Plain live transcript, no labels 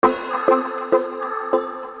Good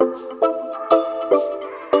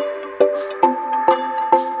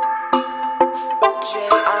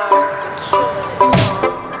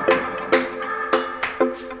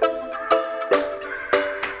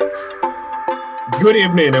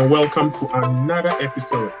evening and welcome to another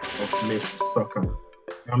episode of Miss Soccer.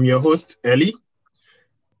 I'm your host, Ellie,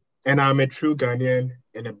 and I'm a true Ghanaian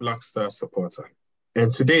and a Black Stars supporter.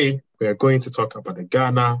 And today we are going to talk about the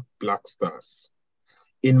Ghana Black Stars.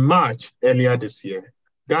 In March earlier this year,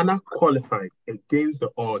 Ghana qualified against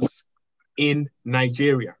the odds in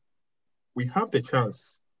Nigeria. We have the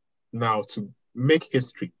chance now to make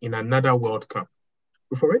history in another World Cup.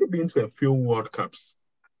 We've already been to a few World Cups,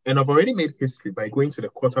 and I've already made history by going to the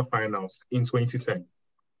quarterfinals in 2010.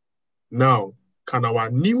 Now, can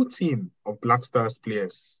our new team of Black Stars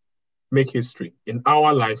players make history in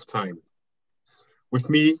our lifetime?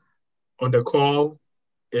 With me on the call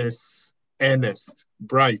is Ernest,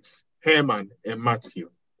 Bright, Herman, and Matthew.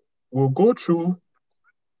 We'll go through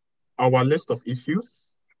our list of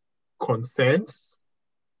issues, concerns.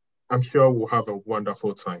 I'm sure we'll have a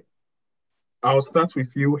wonderful time. I'll start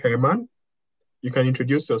with you, Herman. You can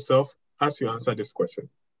introduce yourself as you answer this question.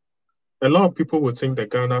 A lot of people will think the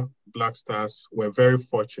Ghana Black Stars were very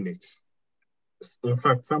fortunate. In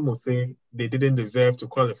fact, some will say they didn't deserve to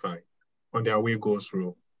qualify on their away goals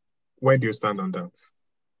rule. Where do you stand on that?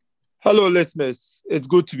 Hello, listeners. It's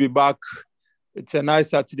good to be back. It's a nice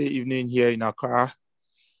Saturday evening here in Accra.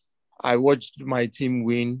 I watched my team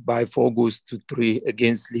win by 4-3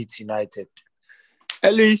 against Leeds United.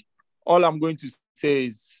 Ellie, all I'm going to say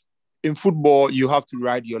is, in football, you have to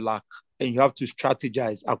ride your luck and you have to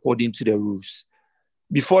strategize according to the rules.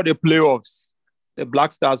 Before the playoffs, the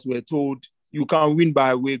Black Stars were told you can win by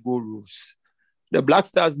away goal rules. The Black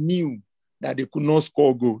Stars knew that they could not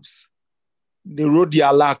score goals. They rode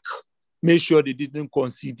their luck, made sure they didn't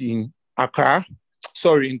concede in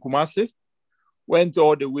Kumasi, went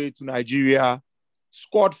all the way to Nigeria,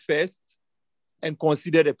 scored first, and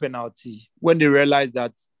conceded a penalty. When they realized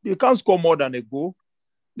that they can't score more than a goal,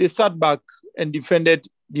 they sat back and defended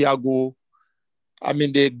their goal. I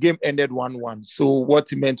mean, the game ended 1-1. So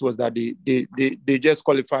what it meant was that they just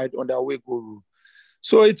qualified on the away goal rule.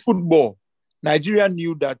 So it's football. Nigeria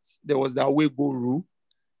knew that there was the away goal rule.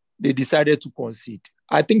 They decided to concede.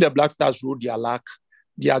 I think the Black Stars rode their luck.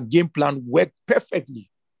 Their game plan worked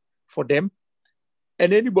perfectly for them.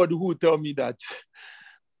 And anybody who will tell me that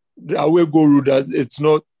the away goal rule, it's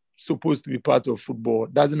not supposed to be part of football,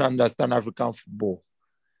 doesn't understand African football.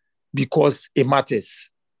 Because it matters.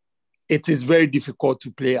 It is very difficult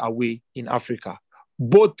to play away in Africa.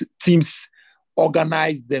 Both teams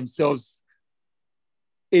organized themselves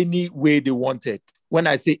any way they wanted. When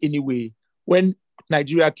I say any way, when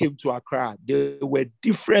Nigeria came to Accra, there were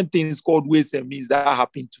different things called ways and means that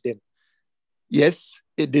happened to them. Yes,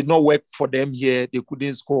 it did not work for them here. They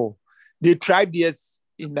couldn't score. They tried yes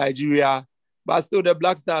in Nigeria, but still the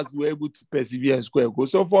Black Stars were able to persevere and score a goal.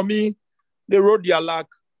 So for me, they rode their luck.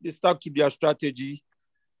 They stuck to their strategy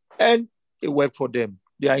and it worked for them.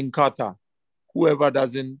 They are in Qatar. Whoever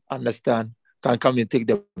doesn't understand can come and take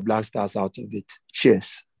the Black Stars out of it.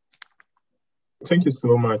 Cheers. Thank you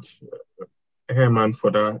so much, Herman, for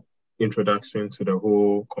that introduction to the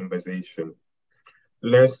whole conversation.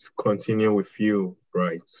 Let's continue with you,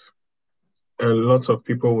 Bright. A lot of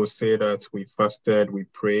people will say that we fasted, we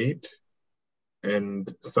prayed,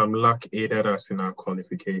 and some luck aided us in our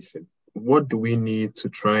qualification. What do we need to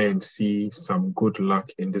try and see some good luck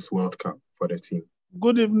in this World Cup for the team?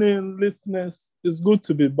 Good evening, listeners. It's good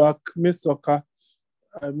to be back. Miss Soccer.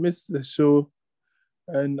 I missed the show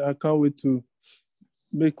and I can't wait to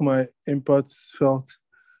make my impact felt.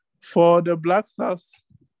 For the Black Stars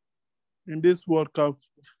in this World Cup,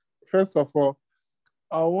 first of all,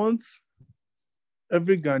 I want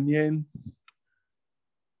every Ghanaian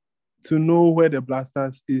to know where the Black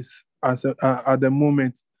Stars is at the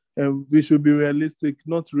moment. And we should be realistic,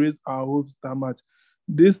 not raise our hopes that much.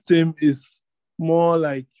 This team is more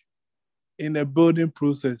like in a building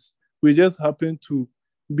process. We just happen to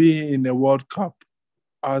be in the World Cup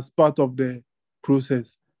as part of the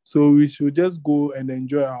process. So we should just go and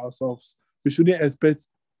enjoy ourselves. We shouldn't expect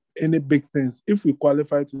any big things. If we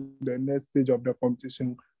qualify to the next stage of the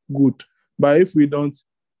competition, good. But if we don't,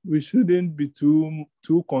 we shouldn't be too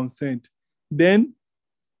concerned. Then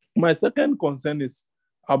my second concern is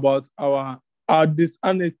about our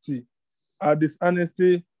dishonesty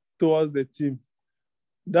towards the team.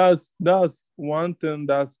 That's one thing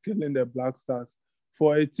that's killing the Black Stars.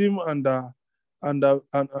 For a team for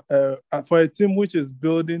a team which is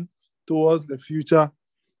building towards the future,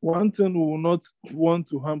 one thing we will not want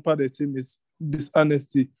to hamper the team is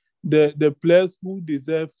dishonesty. the players who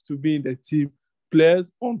deserve to be in the team,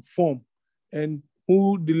 players on form, and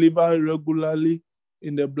who deliver regularly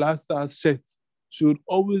in the Black Stars shirt should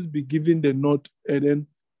always be given the nod and then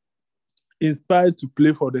inspired to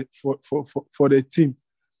play for the team.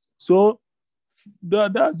 So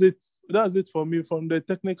that's it. That's it for me. From the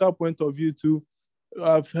technical point of view too,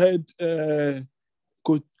 I've heard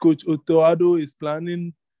Coach Otto Addo is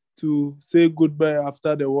planning to say goodbye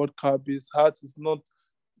after the World Cup. His heart is not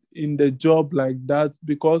in the job like that,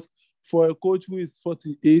 because for a coach who is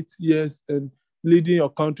 48 years and leading your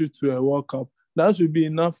country to a World Cup, that should be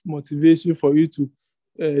enough motivation for you to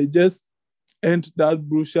just end that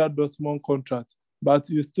Borussia Dortmund contract. But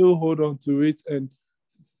you still hold on to it, and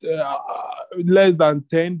less than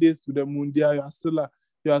 10 days to the Mundial,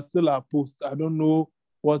 you are still a post. I don't know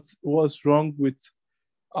what's wrong with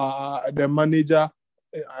the manager.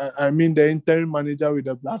 I mean the interim manager with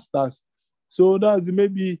the Black Stars. So that's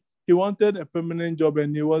maybe he wanted a permanent job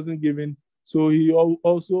and he wasn't given. So he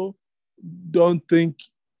also don't think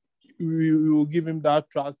we will give him that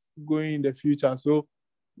trust going in the future. So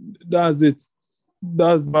that's it.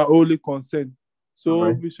 That's my only concern. So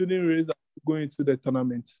we shouldn't raise up going into the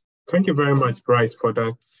tournament. Thank you very much, Bright, for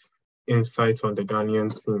that insight on the Ghanaian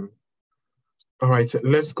team. All right,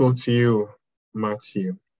 let's go to you,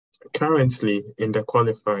 Matthew. Currently in the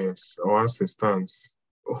qualifiers, or as it stands,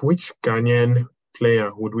 which Ghanaian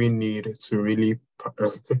player would we need to really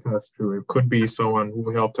take us through? It could be someone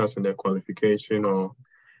who helped us in the qualification, or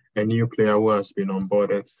a new player who has been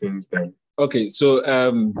onboarded since then. Okay, so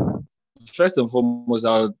first and foremost,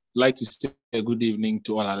 I would like to say a good evening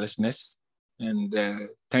to all our listeners and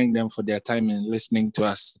thank them for their time in listening to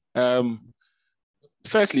us.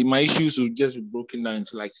 Firstly, my issues will just be broken down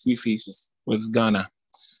into like 3 phases with Ghana.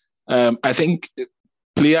 I think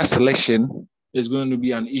player selection is going to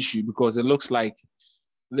be an issue because it looks like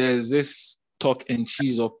there's this talk and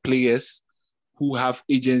cheese of players who have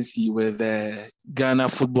agency with the Ghana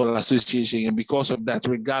Football Association, and because of that,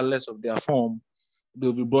 regardless of their form,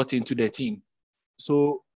 they'll be brought into the team.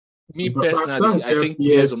 So, me personally, I think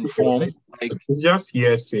players on form, like it's just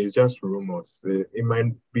hearsay, it's just rumors. It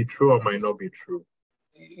might be true or might not be true.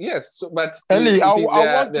 Yes, so, but Ellie, I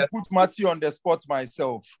want to put Matthew on the spot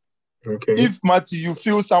myself. Okay. If Matthew, you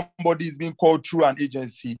feel somebody is being called through an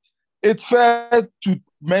agency, it's fair to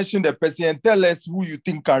mention the person and tell us who you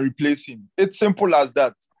think can replace him. It's simple as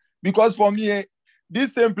that. Because for me,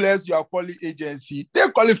 these same players you are calling agency, they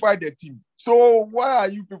qualify the team. So why are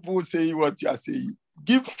you people saying what you are saying?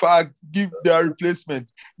 Give facts, give their replacement.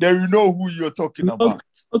 Then you know who you're talking about.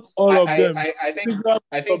 Not all of them.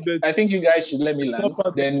 I think you guys should let me land.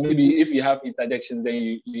 Then maybe if you have interjections, then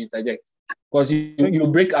you interject. Because you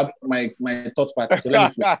break up my thought pattern. So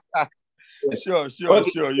let me Sure.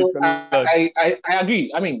 You can I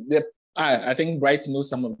agree. I mean, I think Bright knows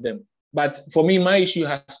some of them. But for me, my issue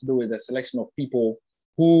has to do with the selection of people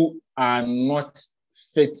who are not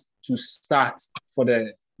fit to start for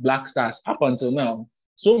the Black Stars up until now.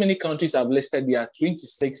 So many countries have listed their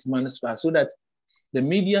 26-man squad so that the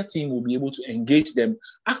media team will be able to engage them,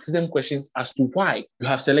 ask them questions as to why you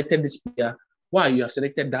have selected this player, why you have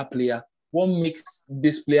selected that player, what makes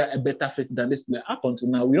this player a better fit than this player. Up until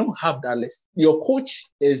now, we don't have that list. Your coach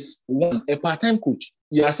is a part-time coach.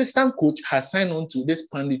 Your assistant coach has signed on to this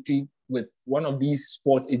panditry with one of these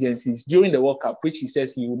sports agencies during the World Cup, which he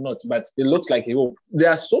says he would not, but it looks like he will. There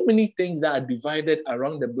are so many things that are divided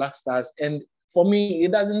around the Black Stars, and for me,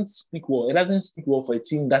 it doesn't speak well. It doesn't speak well for a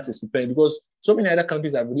team that is prepared, because so many other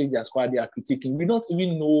countries have released their squad, they are critiquing. We don't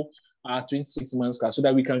even know our 26-man squad so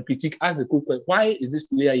that we can critique as a coach. Why is this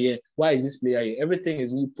player here? Why is this player here? Everything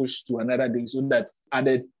is really pushed to another day so that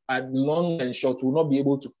at long and short, we'll not be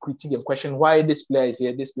able to critique and question why this player is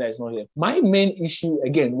here, this player is not here. My main issue,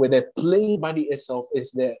 again, with the play body itself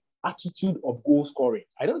is the attitude of goal scoring.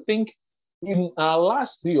 I don't think in our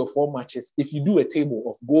last 3 or 4 matches, if you do a table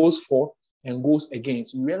of goals for and goals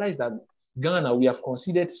against, you realize that Ghana, we have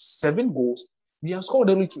conceded 7 goals. We have scored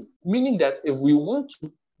only 2, meaning that if we want to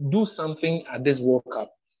do something at this World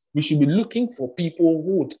Cup, we should be looking for people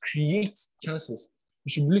who would create chances. We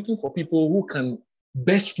should be looking for people who can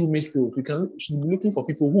burst through midfield. Should be looking for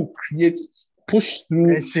people who create, push through.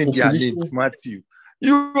 Mention their names, Matthew.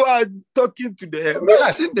 You are talking to them.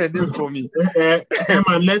 Mention their names for me.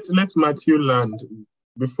 Emma, let Matthew land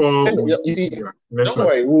before. Don't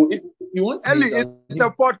worry. If you want to, Ellie, it's a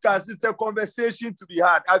podcast. It's a conversation to be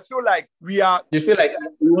had. I feel like we are. You feel like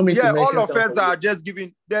you want me to mention all of us are just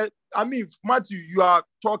giving. I mean, Matthew, you are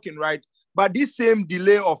talking right, but this same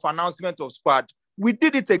delay of announcement of squad, we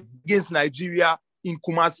did it against Nigeria in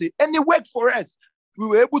Kumasi, and it worked for us. We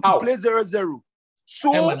were able to play 0-0.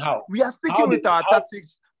 So how? We are sticking with our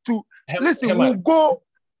tactics to listen.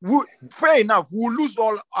 Fair enough. We'll lose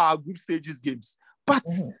all our group stages games, but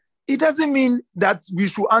it doesn't mean that we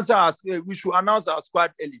should announce our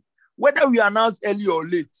squad early. Whether we announce early or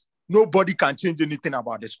late, nobody can change anything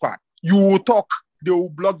about the squad. You will talk, they will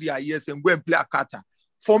block their ears and go and play a kata.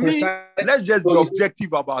 For me, let's just be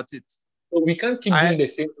objective about it. We can't keep doing the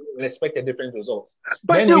same and expect a different result.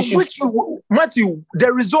 But Matthew,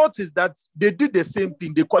 the result is that they did the same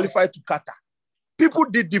thing. They qualified to Qatar. People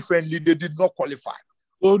did differently. They did not qualify.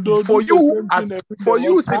 For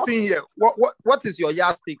you sitting here, what is your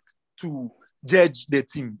yardstick to judge the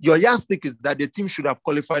team? Your yardstick is that the team should have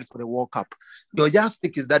qualified for the World Cup. Your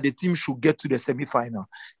yardstick is that the team should get to the semi-final.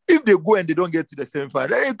 If they go and they don't get to the semi-final,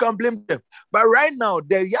 then you can blame them. But right now,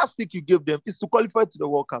 the yardstick you give them is to qualify to the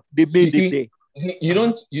World Cup. They made it there.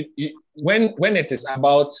 When it is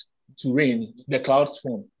about to rain, the clouds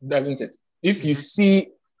form, doesn't it? If you see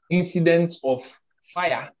incidents of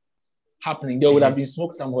fire happening, there would have been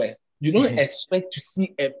smoke somewhere. You don't expect to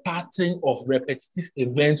see a pattern of repetitive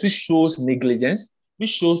events which shows negligence, which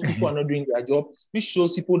shows people are not doing their job, which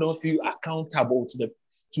shows people don't feel accountable to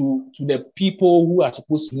the people who are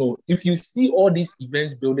supposed to know. If you see all these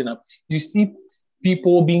events building up, you see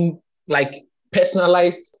people being like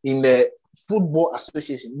personalized in the football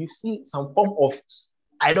association. You see some form of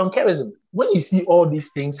I don't careism. When you see all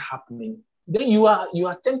these things happening, then you are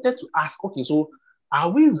tempted to ask, okay, so are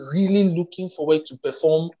we really looking forward to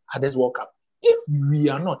perform at this World Cup? If we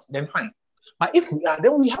are not, then fine. But if we are,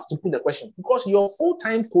 then we have to put the question, because your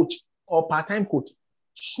full-time coach or part-time coach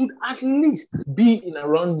should at least be in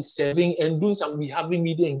around serving and doing having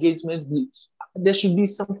media engagements. There should be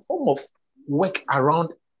some form of work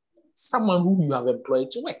around someone who you have employed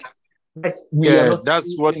to work. But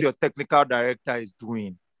that's what your technical director is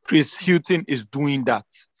doing. Chris Hughton is doing that.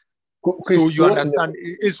 So you understand,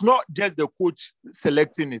 it's not just the coach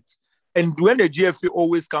selecting it. And when the GFA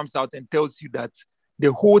always comes out and tells you that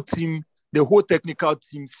the whole team, the whole technical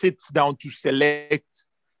team sits down to select,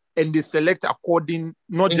 and they select according,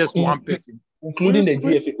 not just one person. Including the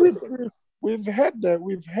GFA president. We've had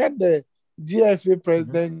the GFA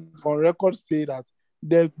president on record say that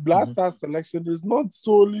the Black Stars selection is not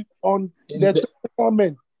solely on the technical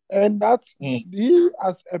men. And that he,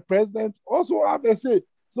 as a president, also have a say.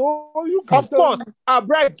 So you can, of course,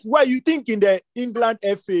 Bright, well, you think in the England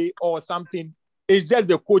FA or something, it's just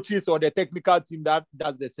the coaches or the technical team that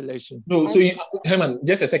does the selection. No, so Herman,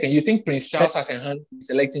 just a second. You think Prince Charles has a hand in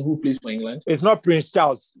selecting who plays for England? It's not Prince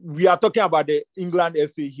Charles. We are talking about the England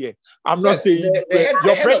FA here. I'm not saying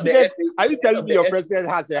your president. Are you telling me your president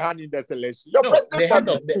has a hand in the selection? Your president, the head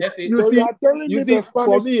of the FA. You see,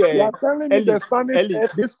 for me,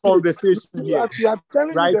 this conversation here,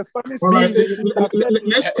 right?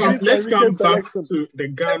 Let's come back to the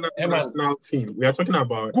Ghana national team. We are talking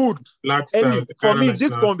about good. Black Stars. For me,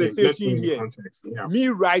 this conversation here, me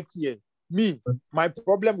right here, my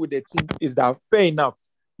problem with the team is that, fair enough,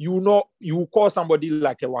 you call somebody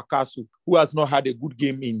like a Wakasu who has not had a good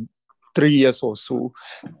game in 3 years or so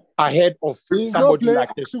ahead of somebody like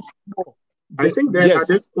this. I think that at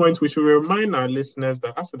this point, we should remind our listeners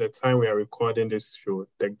that as of the time we are recording this show,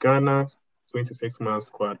 the Ghana 26-man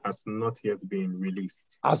squad has not yet been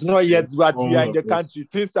released. Has not yet, but we are in the country.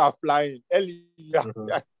 Things are flying.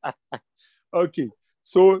 Okay,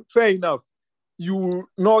 so fair enough. You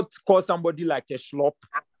not call somebody like a Schlop.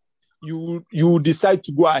 You decide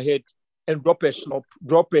to go ahead and drop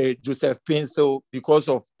a Joseph Pencil because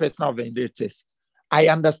of personal vendettas. I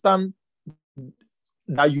understand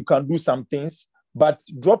that you can do some things, but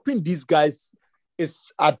dropping these guys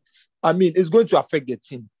it's going to affect the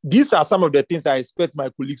team. These are some of the things I expect my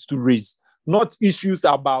colleagues to raise, not issues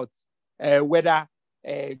about whether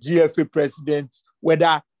a GFA president,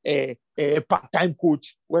 whether a part-time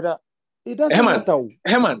coach, whether it doesn't matter.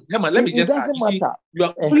 Herman, let me just add. You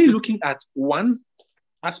are only looking at one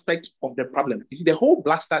aspect of the problem. You see, the whole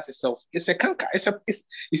Black Stars itself, it's a canker.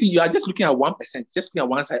 You see, you are just looking at 1%, just looking at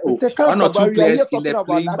one side. One or two players in the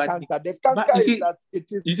playing, but you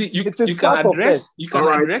see, you can address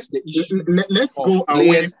the issue. Let's go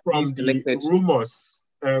away from the rumors.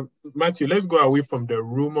 Matthew, let's go away from the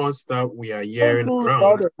rumors that we are hearing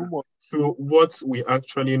around to what we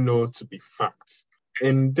actually know to be facts.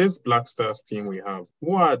 In this Black Stars team we have,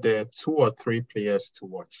 who are the 2 or 3 players to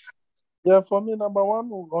watch? Yeah, for me, number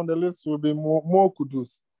one on the list will be Mo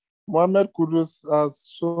Kudus. Mohamed Kudus has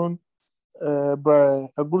shown a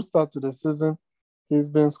good start to the season. He's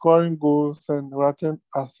been scoring goals and racking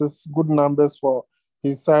assists, good numbers for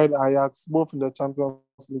his side Ajax, both in the Champions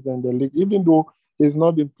League and the league. Even though he's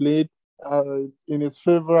not been played in his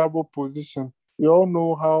favorable position, We all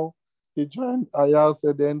know how he joined Ajax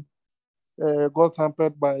and then got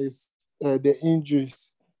hampered by the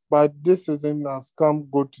injuries. But this season has come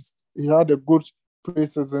good. He had a good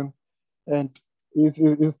preseason and he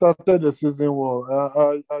started the season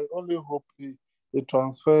well. I only hope he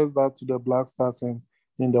transfers that to the Black Stars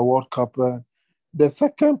in the World Cup. The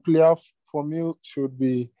second player for me should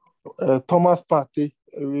be Thomas Partey.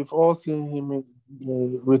 We've all seen him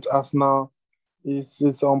with Arsenal.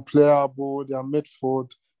 He's unplayable, their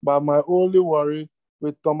midfield. But my only worry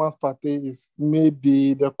with Thomas Partey is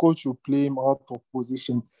maybe the coach will play him out of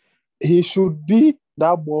position. He should be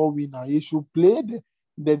that ball winner. He should play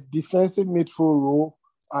the defensive midfield role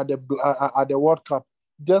at the World Cup,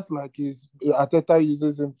 just like Arteta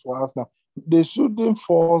uses him for Arsenal. They shouldn't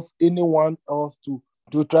force anyone else to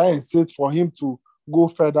try and sit for him to go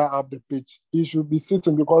further up the pitch. He should be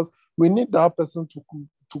sitting because we need that person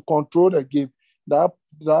to control the game. That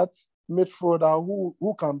midfielder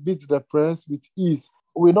who can beat the press with ease.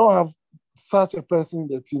 We don't have such a person in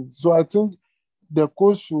the team. So I think the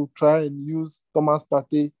coach should try and use Thomas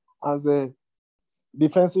Partey as a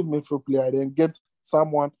defensive midfield player, then get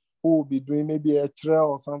someone who will be doing maybe a trail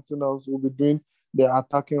or something else, will be doing the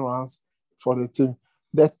attacking runs for the team.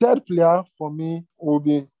 The third player for me will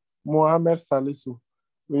be Mohamed Salisu.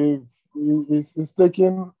 It's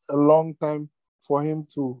taken a long time for him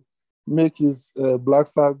to make his Black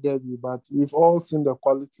Stars debut, but we've all seen the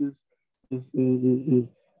qualities the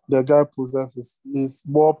guy possesses. His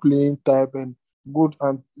ball playing type and good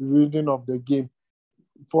and reading of the game.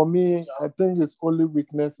 For me, I think his only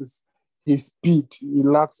weakness is his speed. He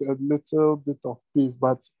lacks a little bit of pace,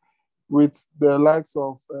 but with the likes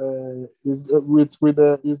of his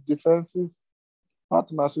defensive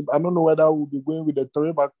partnership, I don't know whether we'll be going with the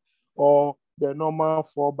 3-back or the normal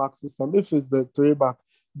 4-back system. If it's the 3-back,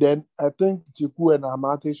 then I think Jiku and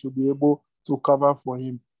Amate should be able to cover for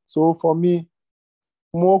him. So for me,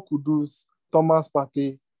 Mo Kudus, Thomas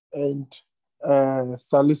Partey, and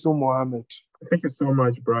Salisu Mohammed. Thank you so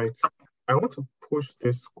much, Bright. I want to push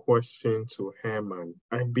this question to Herman.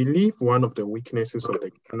 I believe one of the weaknesses of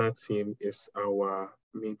the Ghana team is our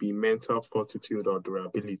maybe mental fortitude or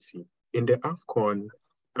durability. In the AFCON,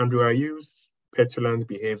 Andrew Ayew's petulant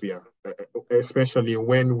behavior, especially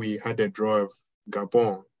when we had a draw of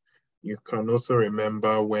Gabon. You can also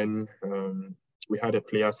remember when we had a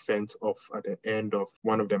player sent off at the end of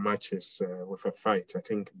one of the matches with a fight, I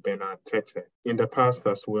think Bernard Tete. In the past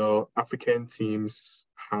as well, African teams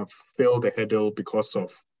have failed the hurdle because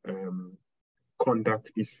of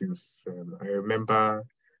conduct issues. I remember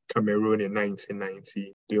Cameroon in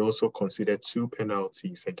 1990, they also considered 2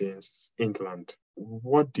 penalties against England.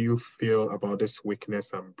 What do you feel about this weakness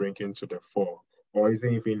I'm bringing to the fore? Or is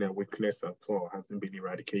it even a weakness at all? Hasn't been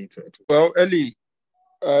eradicated? Well, Ellie,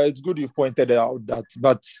 it's good you've pointed out that,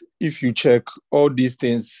 but if you check, all these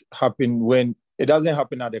things happen when it doesn't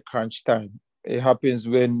happen at the crunch time. It happens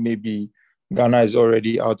when maybe Ghana is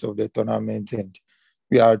already out of the tournament and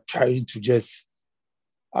we are trying to just,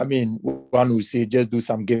 one would say just do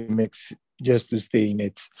some gimmicks just to stay in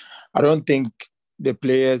it. I don't think the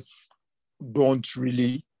players don't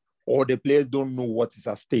really, or the players don't know what is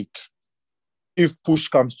at stake. If push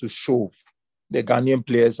comes to shove, the Ghanaian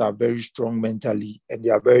players are very strong mentally and they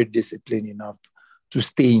are very disciplined enough to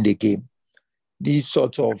stay in the game. These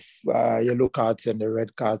sort of yellow cards and the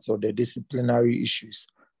red cards or the disciplinary issues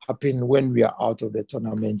happen when we are out of the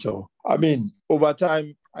tournament. Over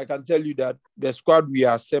time, I can tell you that the squad we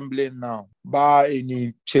are assembling now, bar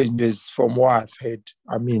any changes from what I've heard,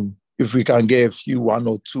 if we can get a few 1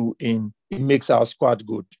 or 2 in, it makes our squad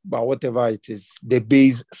good. But whatever it is, the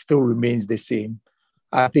base still remains the same.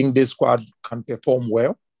 I think this squad can perform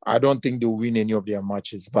well. I don't think they'll win any of their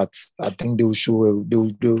matches, but I think they'll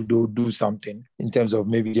do something in terms of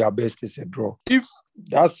maybe their best is a draw. If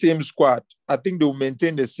that same squad, I think they'll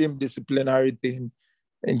maintain the same disciplinary thing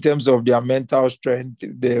in terms of their mental strength.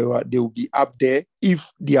 They will be up there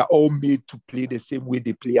if they are all made to play the same way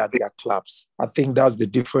they play at their clubs. I think that's the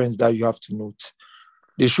difference that you have to note.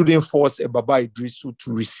 They shouldn't force a Baba Idrisu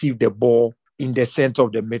to receive the ball in the center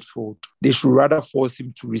of the midfield. They should rather force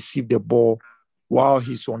him to receive the ball while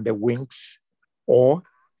he's on the wings or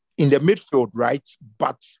in the midfield, right?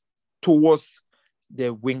 But towards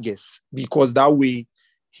the wingers, because that way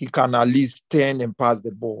he can at least turn and pass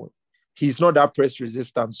the ball. He's not that press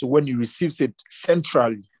resistant. So when he receives it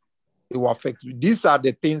centrally, it will affect you. These are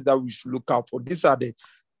the things that we should look out for. These are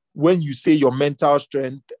when you say your mental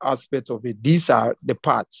strength aspect of it, these are the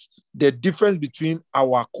parts. The difference between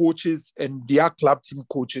our coaches and their club team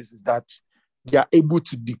coaches is that they are able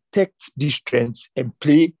to detect these strengths and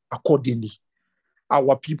play accordingly.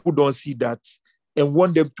 Our people don't see that. and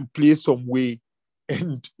want them to play some way.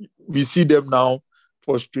 And we see them now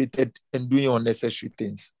frustrated and doing unnecessary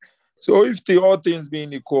things. So if all things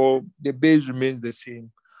being equal, the base remains the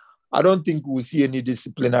same, I don't think we'll see any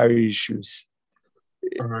disciplinary issues.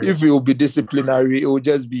 Right. If it will be disciplinary, it will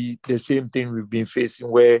just be the same thing we've been facing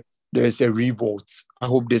where there is a revolt. I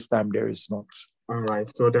hope this time there is not. All right.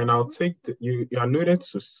 So then I'll take you alluded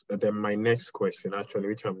to my next question, actually,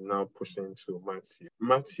 which I'm now pushing to Matthew.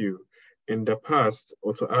 Matthew, in the past,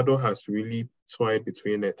 Otto Addo has really toyed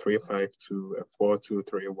between a 3-5-2, a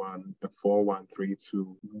 4-2-3-1, a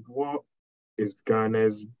 4-1-3-2. What is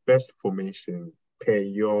Ghana's best formation per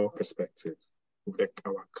your perspective with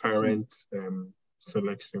our current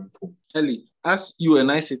selection pool? Ellie, as you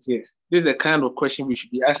and I sit here, this is the kind of question we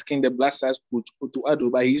should be asking the Black Stars coach Otto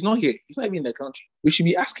Addo, but he's not here. He's not even in the country. We should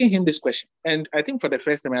be asking him this question. And I think for the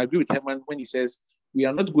first time, I agree with him when he says we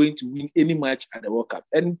are not going to win any match at the World Cup.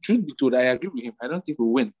 And truth be told, I agree with him. I don't think we'll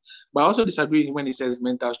win. But I also disagree with him when he says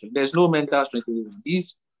mental strength. There's no mental strength to win.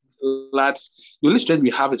 These lads, the only strength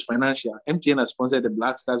we have is financial. MTN has sponsored the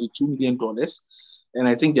Black Stars with $2 million. And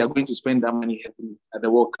I think they are going to spend that money heavily at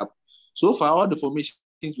the World Cup. So far, all the formations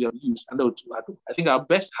we have used under Otto Addo, I think our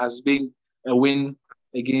best has been a win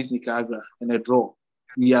against Nicaragua and a draw.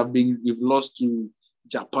 We've lost to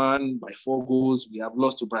Japan by 4 goals. We have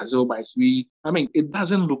lost to Brazil by 3. I mean, it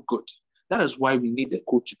doesn't look good. That is why we need the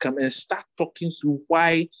coach to come and start talking through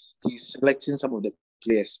why he's selecting some of the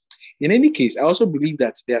players. In any case, I also believe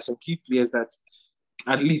that there are some key players that,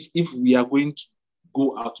 at least if we are going to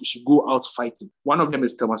go out, we should go out fighting. One of them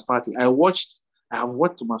is Thomas Partey. I have watched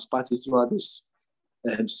Thomas Partey throughout this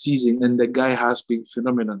season, and the guy has been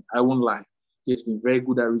phenomenal. I won't lie. He's been very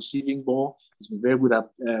good at receiving ball. He's been very good at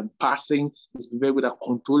passing. He's been very good at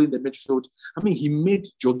controlling the midfield. I mean, he made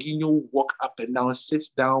Jorginho walk up and down, sit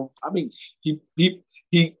down. I mean, he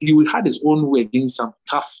had his own way against some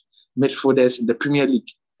tough midfielders in the Premier League,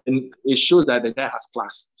 and it shows that the guy has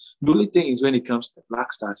class. The only thing is when it comes to the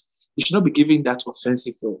Black Stars, he should not be giving that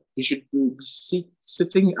offensive role. He should be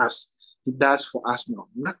sitting as he does for us now.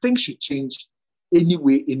 Nothing should change any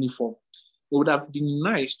way, any form. It would have been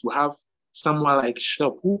nice to have someone like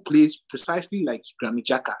Schlupp who plays precisely like Granit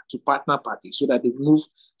Xhaka to partner Partey so that they move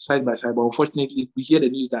side by side. But unfortunately, we hear the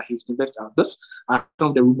news that he's been left out. Those are some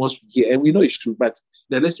of the rumors we hear, and we know it's true, but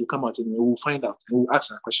the rest will come out and we'll find out and we'll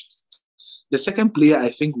ask our questions. The second player I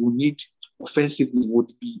think we'll need offensively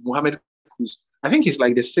would be Mohamed Kudus. I think he's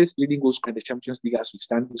like the 6th leading goal scorer in the Champions League as we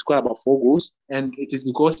stand. He scored about 4 goals, and it is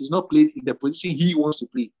because he's not played in the position he wants to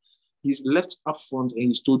play. He's left up front and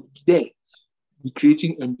he's told be there, be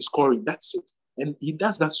creating and be scoring. That's it. And he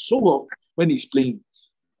does that so well when he's playing.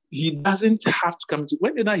 He doesn't have to come to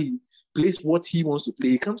whenever he plays what he wants to play.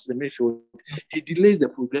 He comes to the midfield. He delays the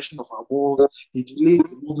progression of our balls. He delays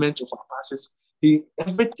the movement of our passes.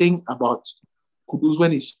 Everything about Kudus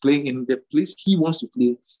when he's playing in the place he wants to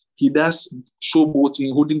play. He does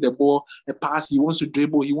showboating, holding the ball, a pass. He wants to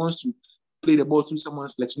dribble. He wants to play the ball through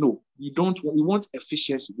someone's legs. No, we want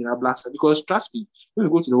efficiency in our Black Stars, because trust me, when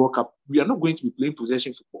we go to the World Cup, we are not going to be playing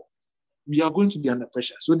possession football. We are going to be under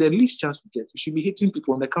pressure. So the least chance we get, we should be hitting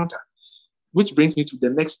people on the counter. Which brings me to the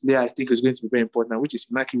next player I think is going to be very important, which is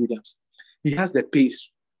Inaki Williams. He has the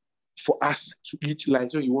pace for us to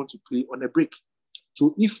utilize when you want to play on a break.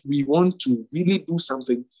 So if we want to really do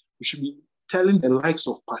something, we should be telling the likes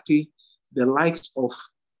of Partey, the likes of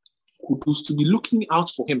Kudus to be looking out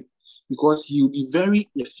for him, because he will be very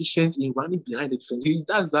efficient in running behind the defense. He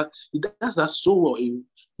does that so well.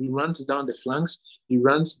 He runs down the flanks, he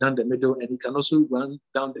runs down the middle, and he can also run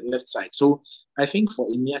down the left side. So I think for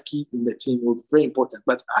Inaki in the team will be very important.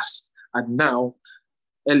 But as at now,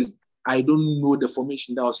 Ellie, I don't know the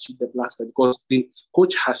formation that will suit the Black Stars, because the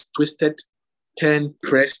coach has twisted, turned,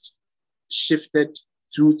 pressed, shifted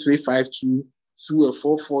through 3-5-2, through a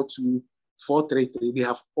 4-4-2, 4-3-3. They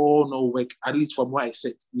have all no work, at least from what I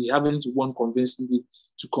said. We haven't won convincingly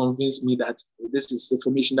to convince me that this is the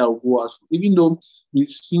formation that will go out. Even though we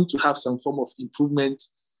seem to have some form of improvement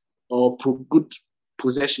or good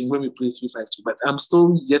possession when we play 3-5-2, but I'm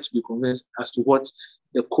still yet to be convinced as to what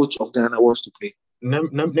the coach of Ghana wants to play.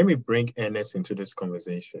 Let me bring Ernest into this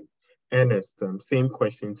conversation. Ernest, same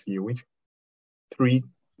question to you. Which 3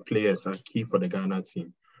 players are key for the Ghana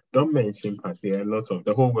team? Don't mention Partey. A lot of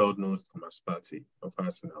the whole world knows Thomas Partey of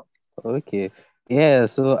Arsenal. Okay. Yeah,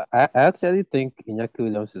 so I actually think Inaki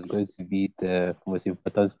Williams is going to be the most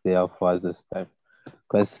important player for us this time.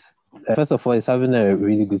 Because, first of all, he's having a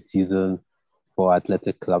really good season for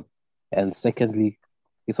Athletic Club. And secondly,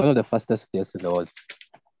 he's one of the fastest players in the world.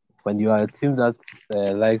 when you are a team that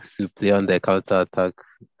likes to play on the counter attack,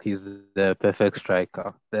 he's the perfect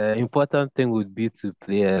striker. The important thing would be to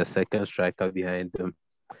play a second striker behind him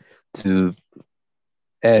to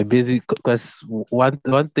basically, because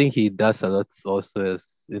one thing he does a lot also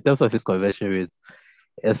is in terms of his conversion rates,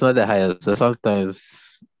 it's not the highest. So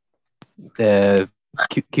sometimes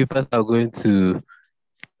keepers are going to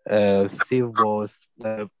save balls,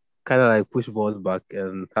 kind of like push balls back,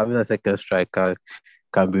 and having a second striker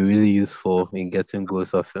can be really useful in getting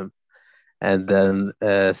goals off him. And then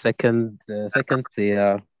second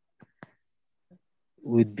player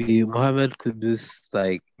would be Mohamed Kudus,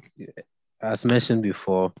 like as mentioned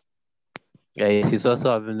before. He's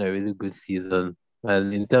also having a really good season.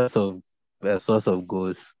 And in terms of source of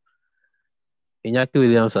goals, Iñaki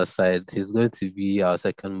Williams aside, he's going to be our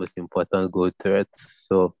second most important goal threat.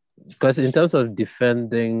 So, because in terms of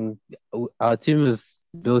defending, our team is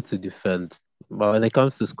built to defend. But when it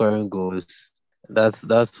comes to scoring goals,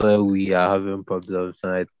 that's where we are having problems.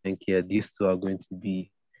 And I think these two are going to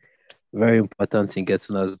be very important in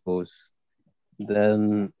getting us goals.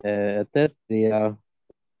 Then a third player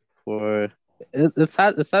for it's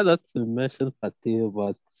hard not to mention Partey,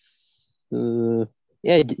 but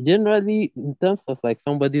generally in terms of like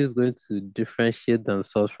somebody who's going to differentiate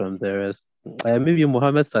themselves from the rest, maybe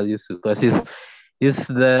Mohamed Salisu, because he's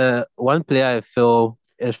the one player I feel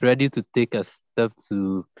is ready to take a step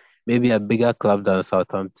to maybe a bigger club than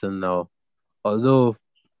Southampton now. Although,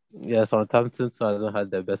 Southampton too hasn't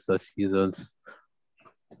had the best of seasons.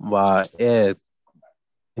 But in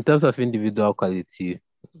terms of individual quality,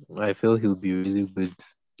 I feel he'll be really good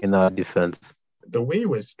in our defense. The way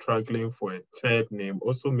we're struggling for a third name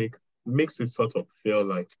also makes it sort of feel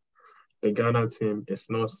like the Ghana team is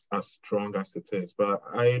not as strong as it is. But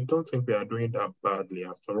I don't think we are doing that badly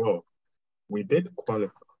after all. We did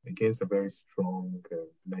qualify against a very strong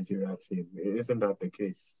Nigeria team. Isn't that the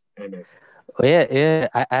case, Ernest? Oh, yeah.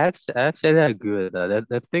 I actually agree with that.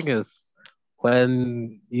 The thing is,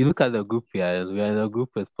 when you look at the group here, we are in a group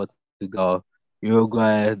with Portugal,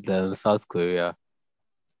 Uruguay, and South Korea.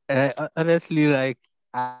 Honestly, like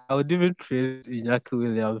I would even trade Iñaki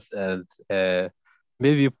Williams and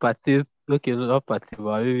maybe Partey. Okay, not Partey,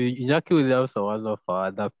 but maybe Iñaki Williams or one of our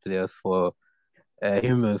other players for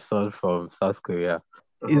him and Son from South Korea.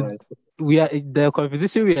 Right. The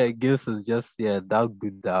competition we are against is just that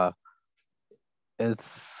good that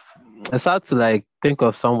it's hard to like think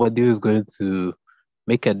of somebody who's going to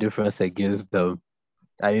make a difference against them.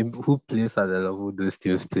 I mean, who plays at the level those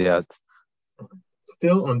teams play at?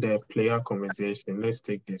 Still on the player conversation, let's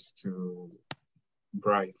take this to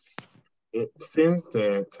Bright. Since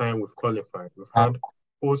the time we've qualified, we've had a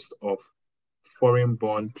host of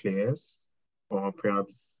foreign-born players, or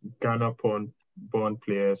perhaps Ghana-born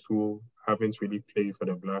players who haven't really played for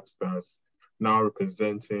the Black Stars, now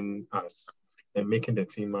representing us and making the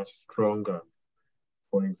team much stronger.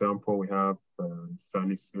 For example, we have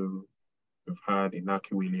Salisu, we've had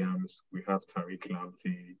Iñaki Williams, we have Tariq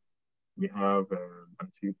Lamptey, we have,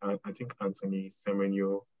 I think Anthony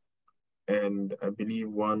Semenyo, and I believe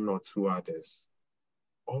one or two others.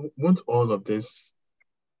 Won't all of this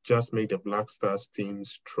just make the Black Stars team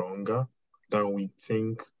stronger than we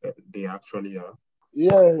think they actually are?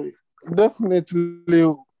 Yeah,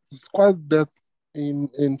 definitely. Squad depth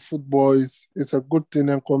in football is a good thing,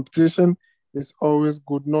 and competition is always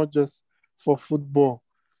good, not just for football.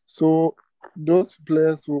 So those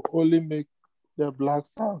players will only make the Black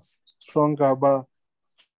Stars stronger. But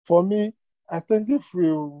for me, I think if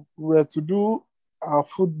we were to do our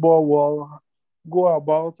football well, go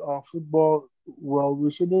about our football well,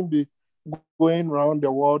 we shouldn't be going around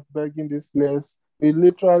the world begging these players. We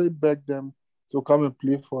literally beg them to come and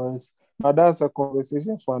play for us. But that's a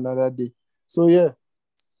conversation for another day. So yeah,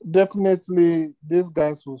 definitely these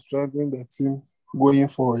guys will strengthen the team going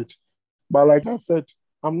forward. But like I said,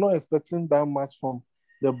 I'm not expecting that much from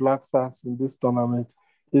the Black Stars in this tournament.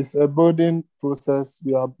 It's a building process.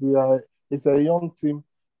 It's a young team,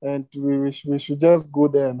 and we should just go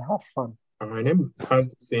there and have fun. My name has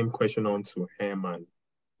the same question on to Herman.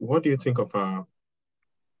 What do you think of our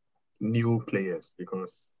new players?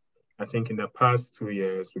 Because I think in the past 2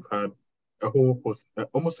 years, we've had a whole host,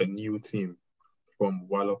 almost a new team, from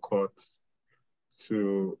Walcott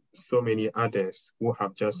to so many others who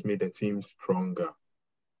have just made the team stronger.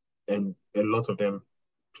 And a lot of them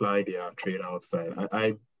ply their trade outside.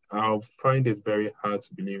 I'll find it very hard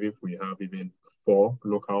to believe if we have even 4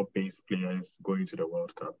 local-based players going to the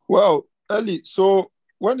World Cup. Well, Ellie, so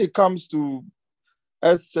when it comes to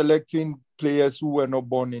us selecting players who were not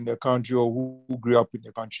born in the country or who grew up in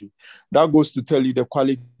the country, that goes to tell you the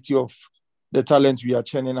quality of the talent we are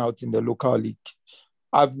churning out in the local league.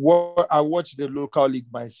 I watch the local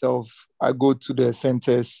league myself. I go to the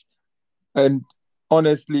centers, and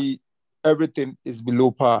honestly, everything is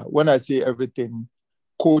below par. When I say everything,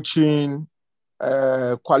 coaching,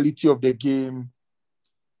 quality of the game,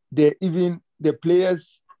 even the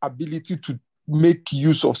players' ability to make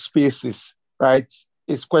use of spaces, right,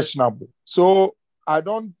 is questionable. So I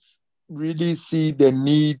don't really see the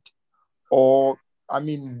need,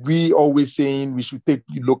 we always saying we should take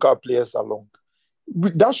local players along.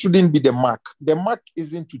 That shouldn't be the mark. The mark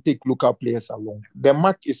isn't to take local players along. The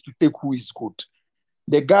mark is to take who is good.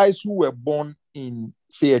 The guys who were born in,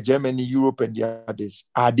 say, Germany, Europe, and the others,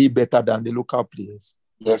 are they better than the local players?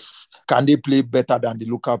 Yes. Can they play better than the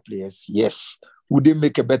local players? Yes. Would they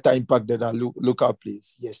make a better impact than the local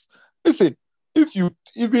players? Yes. Listen,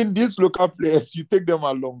 even these local players, you take them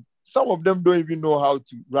along, some of them don't even know how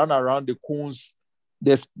to run around the cones.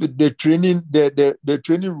 The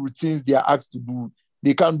training routines they are asked to do,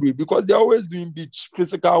 they can't do it because they're always doing beach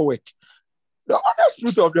physical work. The honest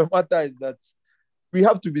truth of the matter is that we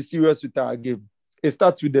have to be serious with our game. It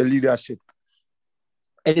starts with the leadership.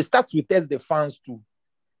 And it starts with us, the fans too.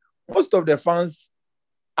 Most of the fans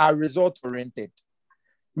are result-oriented.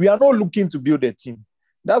 We are not looking to build a team.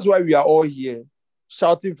 That's why we are all here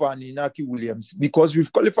shouting for an Inaki Williams, because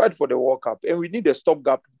we've qualified for the World Cup and we need a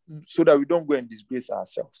stopgap so that we don't go and disgrace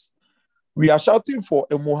ourselves. We are shouting for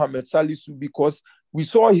a Mohamed Salisu because we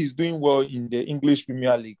saw he's doing well in the English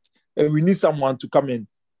Premier League and we need someone to come and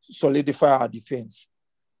solidify our defense.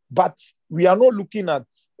 But we are not looking at,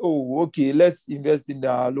 let's invest in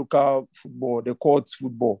the local football, the courts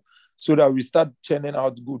football, so that we start churning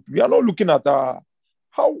out good. We are not looking at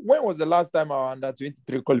when was the last time our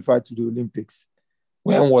under-23 qualified to the Olympics?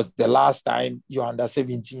 When was the last time your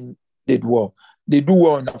under-17 did well? They do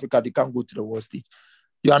well in Africa, they can't go to the world stage.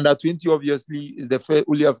 Your under-20 obviously is the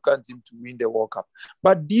only African team to win the World Cup.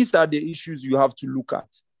 But these are the issues you have to look at.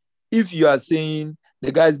 If you are saying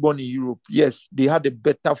the guys born in Europe, yes, they had a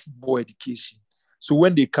better football education. So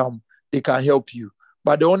when they come, they can help you.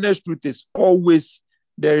 But the honest truth is always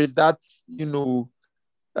there is that,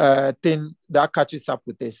 thing that catches up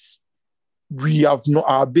with us.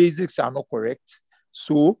 Our basics are not correct.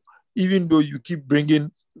 So even though you keep bringing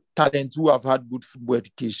talent who have had good football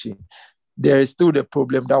education, there is still the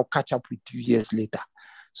problem that will catch up with you years later.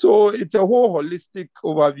 So it's a whole holistic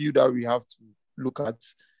overview that we have to look at.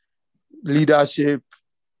 Leadership,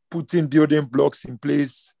 putting building blocks in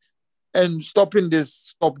place, and stopping this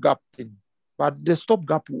stopgap thing. But the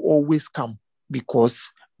stopgap will always come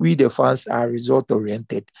because we, the fans, are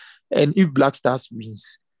result-oriented. And if Black Stars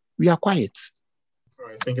wins, we are quiet. All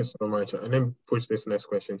right, thank you so much. And then push this next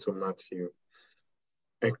question to Matthew.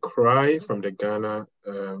 A cry from the Ghana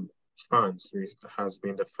fans has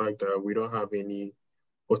been the fact that we don't have any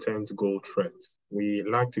potent goal threats. We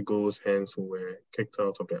lack the goals, hence we were kicked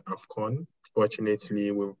out of the AFCON.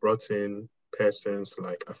 Fortunately, we've brought in persons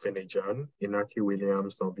like Afenejan, Inaki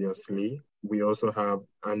Williams, obviously. We also have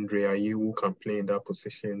Andre Ayew, who can play in that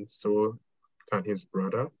position, so can his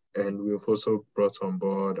brother. And we've also brought on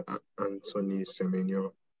board Anthony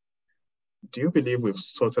Semenyo. Do you believe we've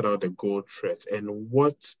sorted out the goal threat? And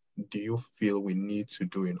what do you feel we need to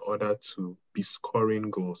do in order to be scoring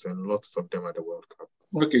goals and lots of them at the World Cup?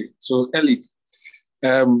 Okay, so Ellie,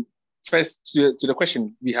 first to the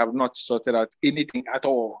question, we have not sorted out anything at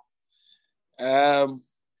all.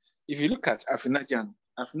 If you look at Afenajan,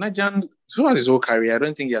 throughout his whole career, I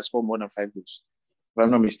don't think he has scored more than 5 goals, if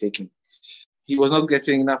I'm not mistaken. He was not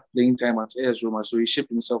getting enough playing time at AS Roma, so he shipped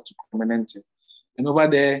himself to Permanente. And over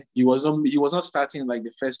there, he was not starting like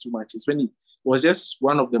the first 2 matches. When it was just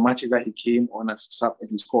one of the matches that he came on as a sub and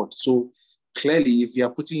he scored. So clearly, if you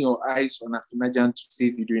are putting your eyes on Afenajan to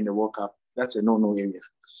save you during the World Cup, that's a no-no area.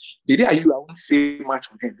 Dede Ayew, I won't say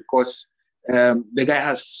much on him because the guy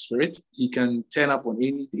has spirit. He can turn up on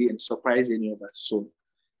any day and surprise any of us. So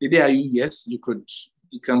Dede Ayew, yes, you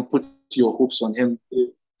can put your hopes on him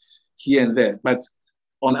here and there. But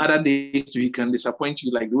on other days, he can disappoint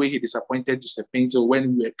you like the way he disappointed Joseph Painter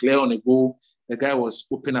when we were clear on a goal. The guy was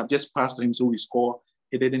open up, just passed to him, so we score.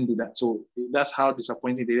 He didn't do that. So that's how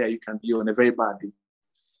disappointing you can be on a very bad day.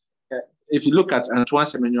 If you look at Antoine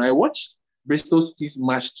Semenyo, I watched Bristol City's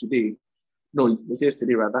match today. No, it was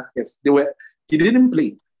yesterday rather. Yes, he didn't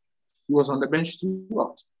play. He was on the bench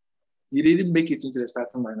throughout. He didn't make it into the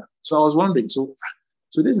starting lineup. So I was wondering, so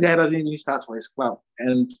this guy doesn't even start for his club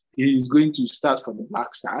and he's going to start for the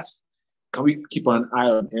Black Stars. Can we keep an eye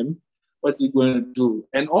on him? What's he going to do?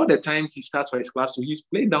 And all the times he starts for his club, so he's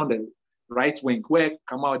playing down the right wing where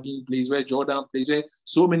Kamaldeen plays, where Jordan plays, where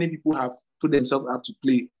so many people have put themselves up to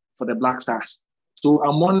play for the Black Stars. So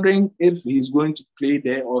I'm wondering if he's going to play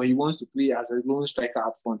there or he wants to play as a lone striker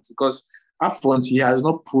up front, because up front he has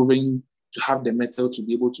not proven to have the mettle to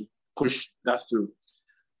be able to push that through.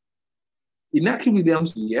 Inaki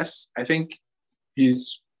Williams, yes, I think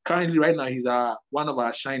he's currently right now he's one of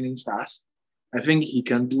our shining stars. I think he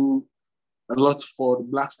can do a lot for the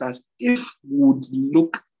Black Stars if we would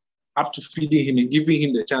look up to feeding him and giving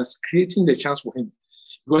him the chance, creating the chance for him.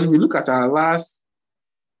 Because if you look at our last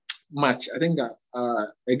match, I think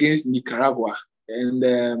against Nicaragua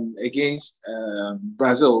and against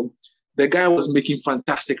Brazil, the guy was making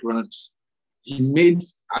fantastic runs. He made,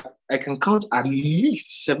 I can count at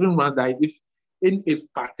least 7 runs that if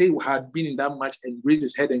Partey had been in that match and raised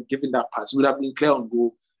his head and given that pass, he would have been clear on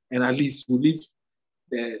goal and at least would leave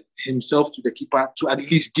himself to the keeper to at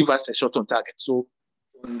least give us a shot on target. So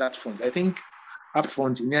on that front, I think up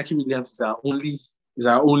front, Inaki Williams is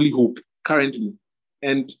our only hope currently.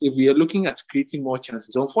 And if we are looking at creating more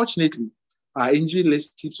chances, unfortunately, our injury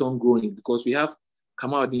list keeps on growing because we have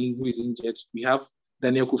Kamaldeen, who is injured. We have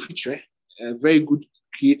Daniel Kofi, a very good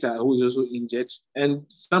creator who is also injured, and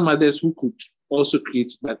some others who could also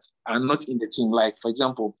create but are not in the team. Like, for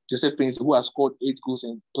example, Joseph Prince, who has scored 8 goals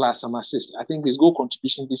and plus some assists. I think his goal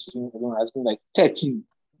contribution this season has been like 13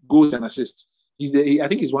 goals and assists. I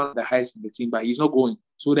think he's one of the highest in the team, but he's not going.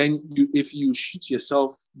 So then if you shoot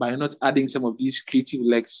yourself by not adding some of these creative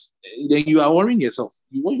legs, then you are worrying yourself.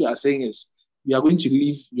 What you are saying is you are going to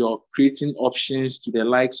leave your creating options to the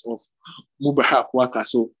likes of Mubarak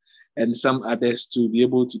Wakaso and some others to be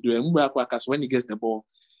able to do it. Mubarak Wakaso, when he gets the ball,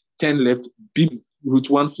 10 left, big route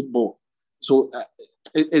one football. So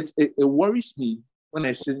it worries me when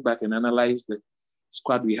I sit back and analyze the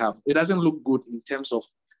squad we have. It doesn't look good in terms of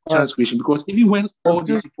chance creation, because even when all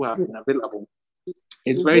these people have been available,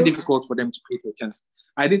 it's very difficult for them to create a chance.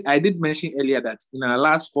 I did mention earlier that in our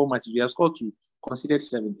last 4 matches, we have scored 2, conceded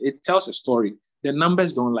 7. It tells a story. The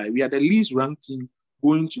numbers don't lie. We are the least ranked team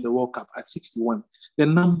going to the World Cup at 61. The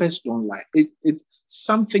numbers don't lie.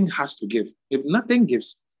 Something has to give. If nothing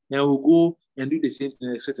gives, then we'll go and do the same thing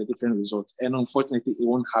and expect a different result. And unfortunately, it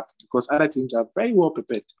won't happen because other teams are very well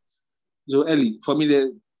prepared. So, Ellie, for me,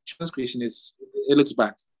 the chance creation it looks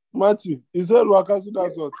bad. Matthew, is that Wakasu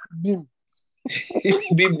that's what? Beam.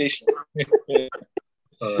 Beam nation.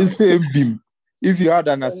 It's a beam. If you had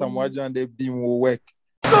an Asamoah Gyan, the beam will work.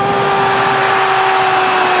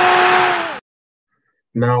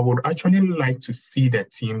 Now, I would actually like to see the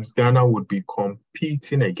teams Ghana would be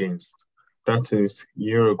competing against. That is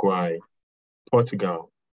Uruguay,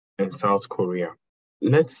 Portugal, and South Korea.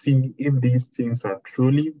 Let's see if these teams are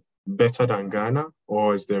truly better than Ghana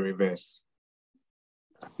or is the reverse.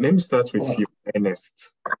 Let me start with you,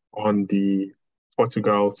 Ernest, on the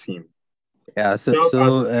Portugal team. Yeah, Tell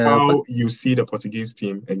us how you see the Portuguese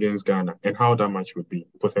team against Ghana and how that match would be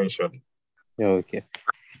potentially. Okay.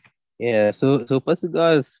 Yeah, so Portugal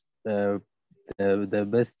is the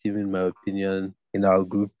best team in my opinion in our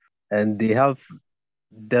group, and they have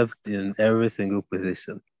depth in every single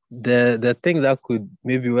position. The thing that could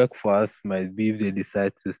maybe work for us might be if they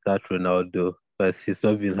decide to start Ronaldo, because he's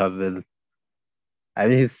not been having. I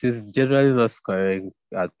mean, he's generally not scoring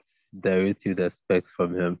at the rate you'd expect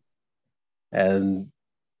from him. And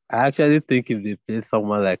I actually think if they play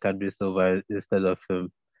someone like Andre Silva instead of him,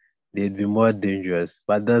 they'd be more dangerous.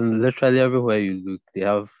 But then literally everywhere you look, they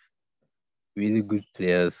have really good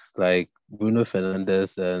players like Bruno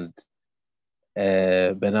Fernandes and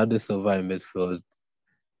Bernardo Silva in midfield.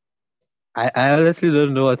 I honestly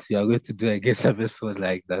don't know what you are going to do against a midfield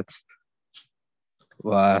like that.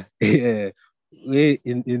 Wow. Yeah.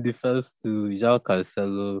 In defense to João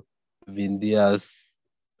Cancelo, Vin Diaz,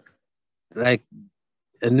 like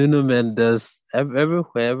Nuno Mendes,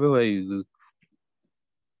 everywhere you look,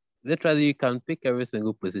 literally you can pick every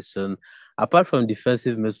single position. Apart from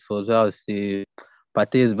defensive midfield, I would say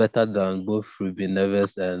Partey is better than both Ruben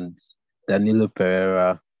Neves and Danilo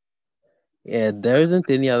Pereira. Yeah, there isn't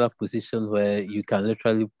any other position where you can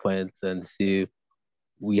literally point and say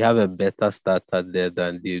we have a better starter there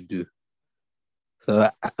than they do. So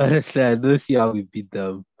honestly, I don't see how we beat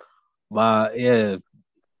them. But yeah,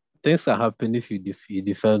 things can happen if you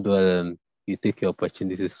defend well and you take your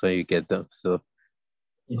opportunities when you get them. So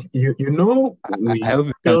we still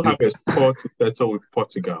have a score to settle with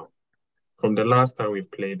Portugal. From the last time we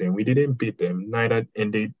played them, we didn't beat them, neither,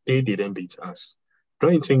 and they didn't beat us.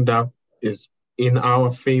 Don't you think that is in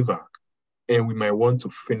our favor? And we might want to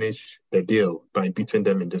finish the deal by beating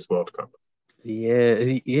them in this World Cup.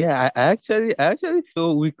 Yeah. I actually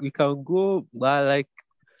feel we can go by like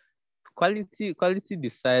quality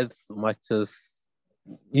decides matches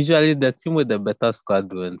usually the team with the better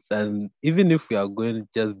squad wins. And even if we are going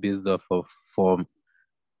just based off of form,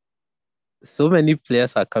 so many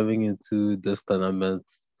players are coming into this tournament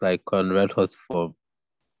like on red hot form.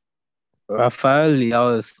 Rafael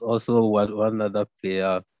Leao is also one other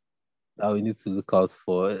player that we need to look out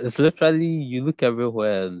for. It's literally you look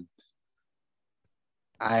everywhere, and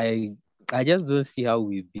I just don't see how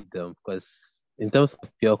we beat them, because in terms of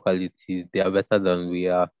pure quality, they are better than we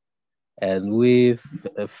are, and we're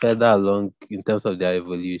further along in terms of their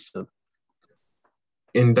evolution.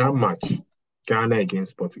 In that match, Ghana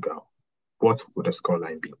against Portugal, what would the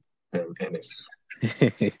scoreline be, Ernest?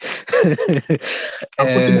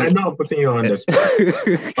 I know I'm putting you on the spot.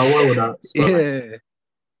 But what would that scoreline? Yeah.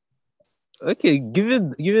 Okay,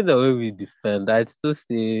 given the way we defend, I'd still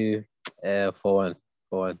say 4-1.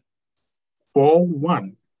 4-1.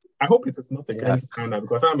 4-1. I hope it is not against Ghana,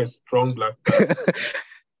 because I'm a strong black person.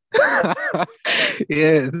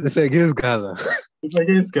 Yeah, it's against Ghana. It's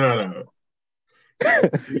against Ghana.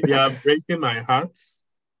 You are breaking my heart.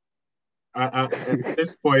 At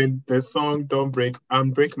this point, the song "Don't Break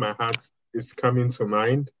My Heart" is coming to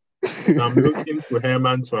mind. And I'm looking to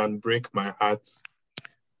Herman to unbreak my heart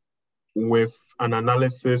with an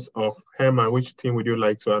analysis of Herman. Which team would you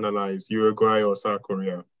like to analyze, Uruguay or South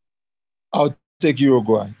Korea? I'll take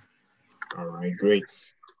Uruguay. All right,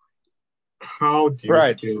 great. How do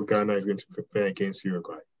you feel Ghana is going to prepare against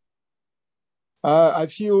Uruguay? I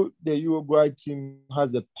feel the Uruguay team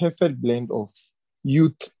has a perfect blend of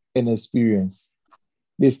youth and experience.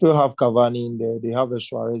 They still have Cavani in there. They have a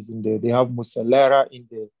Suarez in there. They have Muslera in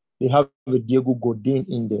there. They have a Diego Godin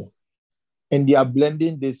in there. And they are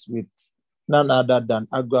blending this with none other than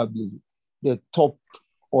arguably the top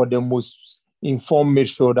or the most informed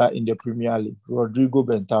midfielder in the Premier League, Rodrigo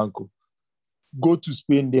Bentancur. Go to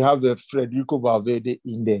Spain, they have a Federico Valverde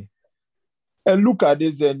in there. And look at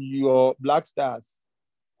this, and your Black Stars,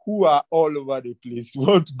 who are all over the place,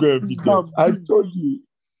 want to go and beat them. I told you,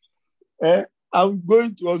 I'm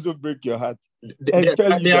going to also break your heart.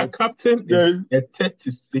 Their captain is a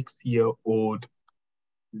 36-year-old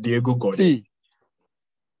Diego Godin. See,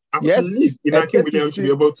 at least Inaki Williams should be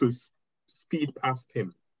able to speed past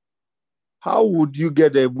him. How would you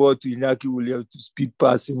get a ball to Inaki Williams to speed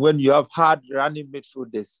past him when you have hard running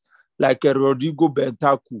midfielders like Rodrigo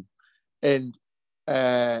Bentancur and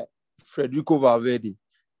Federico Valverde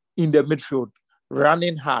in the midfield,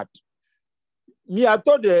 running hard? Me, I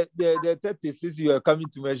thought the 36 you were coming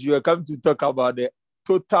to mention, you were coming to talk about the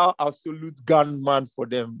total absolute gunman for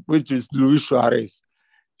them, which is Luis Suarez.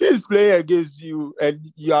 He's playing against you and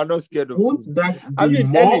you are not scared of him. Won't that be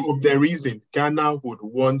more of the reason Ghana would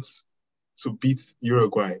want to beat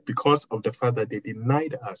Uruguay, because of the fact that they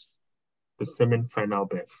denied us the semi-final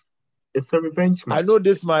berth? It's a revenge match. I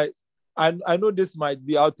know this might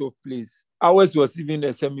be out of place. Ours was even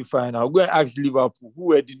a semi-final. Go and ask Liverpool, who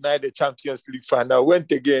were denied the Champions League final,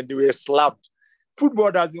 went again, they were slapped.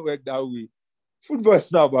 Football doesn't work that way. Football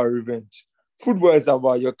is not about revenge. Football is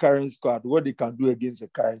about your current squad, what they can do against a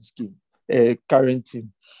current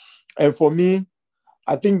team. And for me,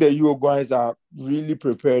 I think the Uruguayans are really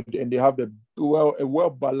prepared and they have a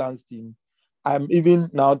well-balanced team. I'm even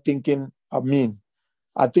now thinking, I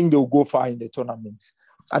think they'll go far in the tournament.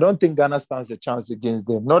 I don't think Ghana stands a chance against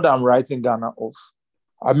them. Not that I'm writing Ghana off.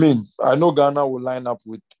 I know Ghana will line up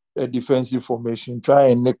with a defensive formation, try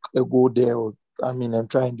and make a goal there, and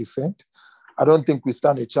try and defend. I don't think we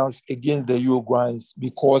stand a chance against the Uruguayans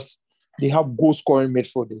because they have goal-scoring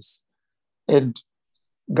midfielders. And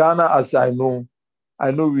Ghana, as I know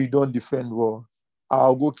we don't defend well.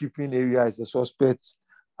 Our goalkeeping area is a suspect.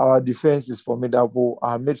 Our defense is formidable.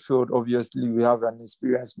 Our midfield, obviously, we have an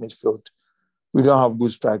experienced midfield. We don't have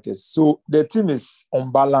good strikers. So the team is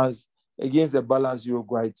unbalanced against a balanced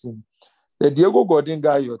Uruguay team. The Diego Godin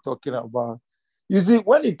guy you're talking about, you see,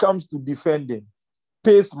 when it comes to defending,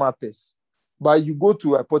 pace matters. But you go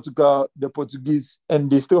to Portugal, the Portuguese, and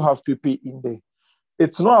they still have Pepe in there.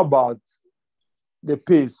 It's not about the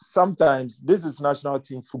pace. Sometimes this is national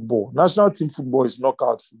team football. National team football is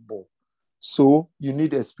knockout football. So you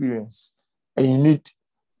need experience and you need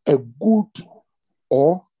a good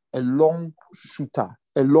or a long shooter,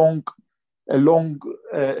 a midfielder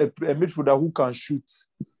who can shoot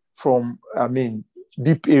from,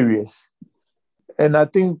 deep areas. And I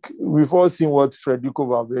think we've all seen what Federico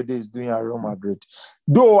Valverde is doing at Real Madrid.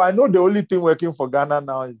 Though I know the only thing working for Ghana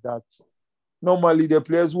now is that normally the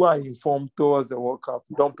players who are informed towards the World Cup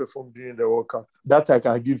don't perform during the World Cup. That I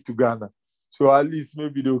can give to Ghana. So at least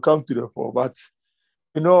maybe they'll come to the fore. But,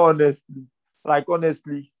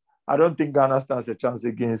 honestly, I don't think Ghana stands a chance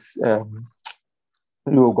against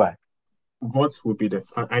Uruguay. what would be the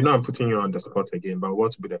I know I'm putting you on the spot again, but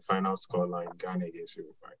what would be the final scoreline Ghana against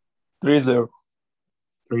Uruguay? 3-0.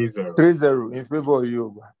 3-0. 3-0 in favor of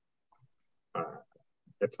Uruguay.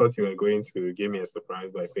 I thought you were going to give me a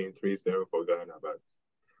surprise by saying 3-0 for Ghana, but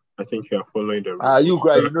I think you are following the rules. You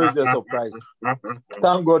cry, you know it's a surprise.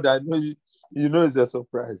 Thank God I know you know it's a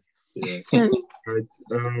surprise. Yeah. Right.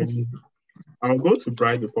 I'll go to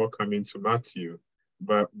Bright before coming to Matthew.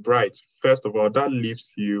 But Bright, first of all, that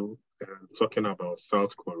leaves you talking about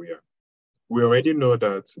South Korea. We already know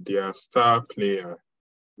that their star player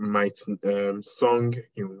might Song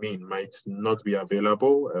Heung-min might not be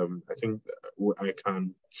available. I think I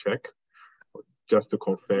can check just to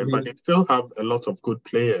confirm, but they still have a lot of good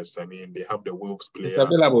players. I mean, they have the Wolves player. He's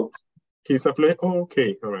available. He's a player. Oh,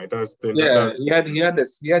 okay, all right. He had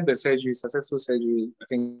the surgery, successful surgery. I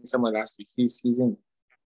think somewhere last week. He's in.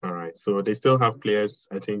 All right, so they still have players.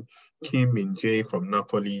 I think Kim Min-jae from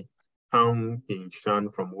Napoli, Hwang In-shan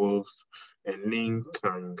from Wolves, and Lim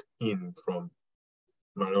Kang-in from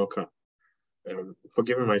Mallorca.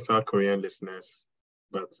 Forgive me, my South Korean listeners,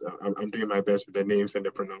 but I'm doing my best with the names and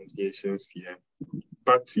the pronunciations here.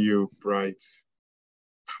 Back to you, Bright.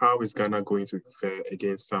 How is Ghana going to fare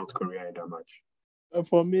against South Korea in that match?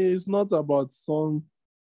 For me, it's not about Song,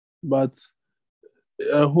 but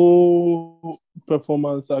a whole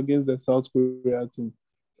performance against the South Korea team.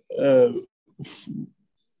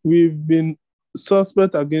 We've been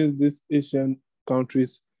suspect against these Asian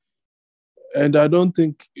countries, and I don't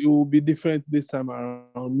think it will be different this time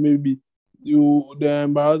around. Maybe the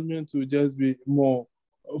embarrassment will just be more.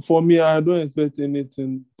 For me, I don't expect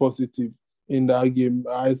anything positive in that game.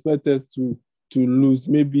 I expect us to lose.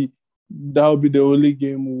 Maybe that will be the only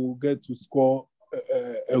game we'll get to score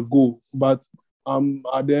a goal. But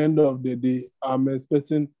at the end of the day, I'm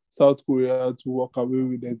expecting South Korea to walk away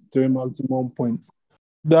with the 3 maximum points.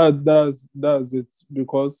 That's it.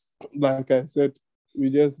 Because, like I said, we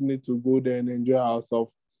just need to go there and enjoy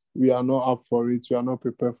ourselves. We are not up for it. We are not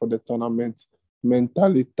prepared for the tournament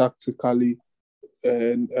mentally, tactically,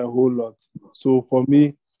 and a whole lot. So for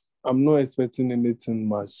me, I'm not expecting anything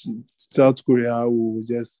much. South Korea will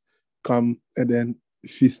just come and then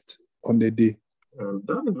feast on the day.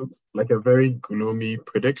 That looks like a very gloomy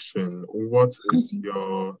prediction. What is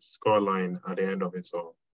your scoreline at the end of it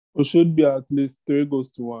all? It should be at least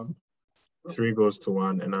 3-1.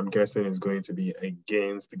 3-1, and I'm guessing it's going to be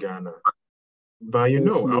against Ghana. But Yes,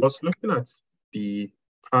 I was looking at the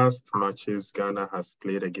past matches Ghana has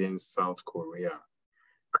played against South Korea,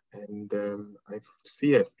 and I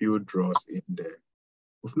see a few draws in there.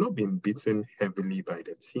 We've not been beaten heavily by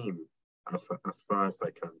the team, as far as I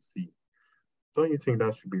can see. Don't you think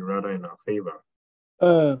that should be rather in our favor?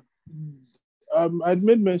 I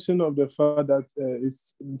made mention of the fact that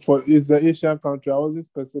it's the Asian country. I wasn't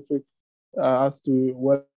specific as to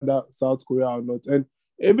whether South Korea or not. And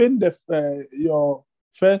even your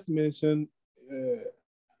first mention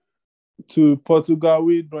to Portugal,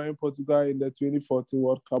 we drawing Portugal in the 2014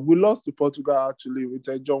 World Cup. We lost to Portugal actually with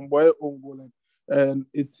a John Boy own goal and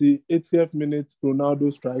 80th minute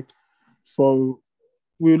Ronaldo strike.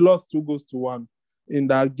 We lost 2-1 in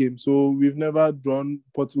that game. So we've never drawn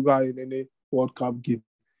Portugal in any World Cup game.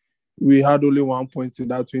 We had only 1 point in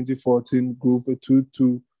that 2014 group, a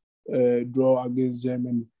 2-2 draw against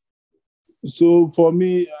Germany. So for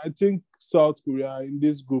me, I think South Korea in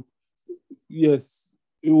this group, yes,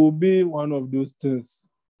 it will be one of those things.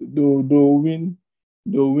 They'll win.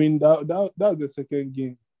 That's the second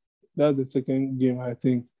game. That's the second game, I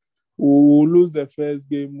think. We'll lose the first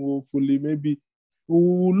game, hopefully. Maybe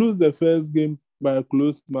we'll lose the first game by a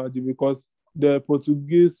close margin because the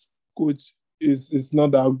Portuguese coach is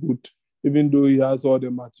not that good. Even though he has all the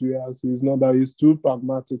materials, he's too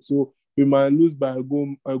pragmatic. So we might lose by a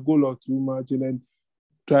goal or two margin and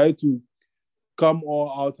try to come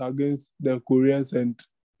all out against the Koreans and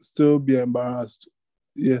still be embarrassed.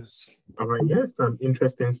 Yes. All right, here's some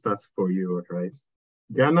interesting stats for you, right?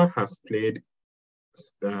 Ghana has played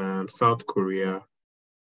South Korea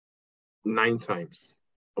 9 times.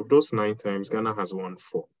 Of those 9 times, Ghana has won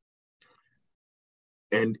 4.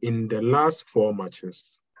 And in the last 4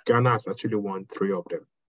 matches, Ghana has actually won 3 of them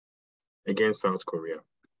against South Korea.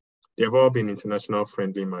 They have all been international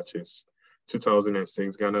friendly matches.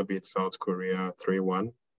 2006, Ghana beat South Korea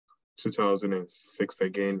 3-1. 2006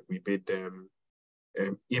 again, we beat them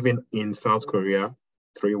even in South Korea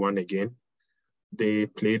 3-1 again. They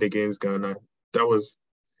played against Ghana. That was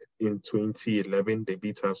in 2011. They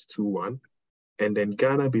beat us 2-1. And then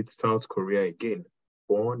Ghana beat South Korea again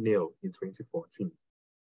 4-0 in 2014.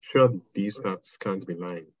 Surely these stats can't be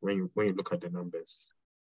lying when you look at the numbers.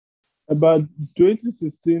 But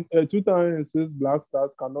 2006 Black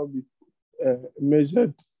Stars cannot be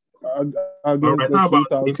measured All against right, the how about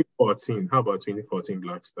 2000. 2014? How about 2014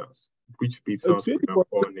 Black Stars, which beat South Africa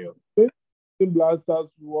 4-0? Black Stars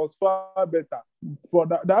was far better. For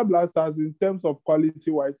that Black Stars, in terms of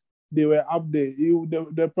quality-wise, they were up there.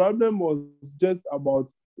 The problem was just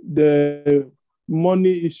about the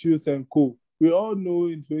money issues and co. We all know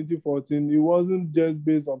in 2014, it wasn't just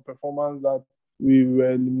based on performance that we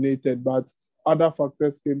were eliminated, but other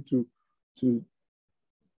factors came to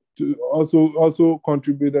also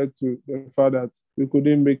contributed to the fact that we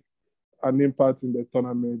couldn't make an impact in the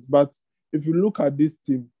tournament. But if you look at this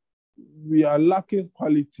team, we are lacking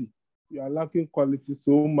quality. We are lacking quality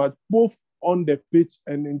so much, both on the pitch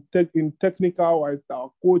and in technical wise.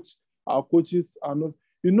 Our coaches are not.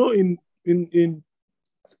 In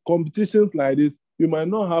competitions like this, you might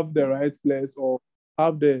not have the right players or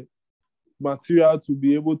have the material to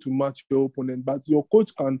be able to match your opponent, but your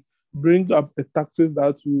coach can bring up the tactics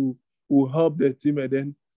that will help the team and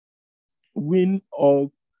then win or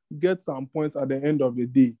get some points at the end of the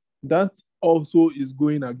day. That also is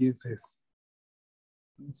going against us.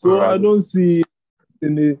 So right. I don't see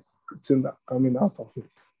anything coming out of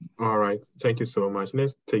it. All right. Thank you so much.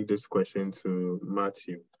 Let's take this question to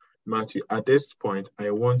Matthew. Matthew, at this point,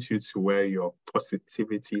 I want you to wear your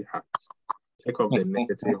positivity hat. Take off the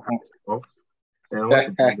negative hat off. And I want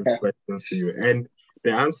to bring this question to you. And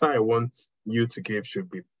the answer I want you to give should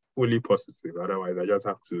be fully positive. Otherwise, I just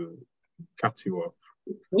have to cut you off.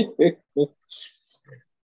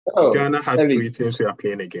 Ghana has 3 teams we are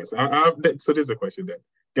playing against. So this is the question then.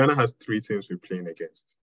 Ghana has 3 teams we're playing against.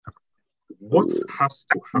 What has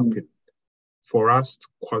to happen for us to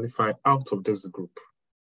qualify out of this group?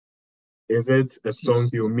 Is it a Son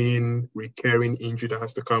Heung-min recurring injury that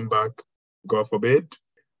has to come back? God forbid.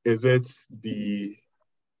 Is it the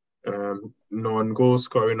non-goal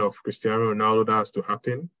scoring of Cristiano Ronaldo that has to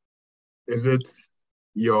happen? Is it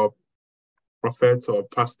your prophet or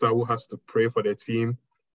pastor who has to pray for the team?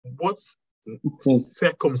 What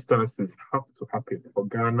circumstances have to happen for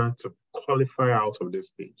Ghana to qualify out of this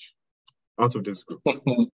stage, out of this group?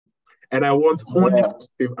 And I want only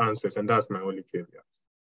positive answers, and that's my only caveat.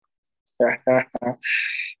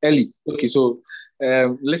 Ellie, okay, so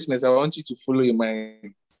listeners, I want you to follow my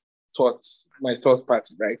thought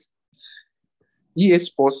party, right? EA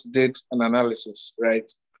Sports did an analysis,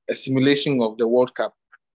 right? A simulation of the World Cup,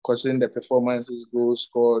 considering the performances, goals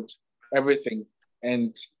scored, everything,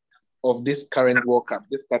 and of this current World Cup,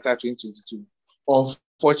 this Qatar 2022.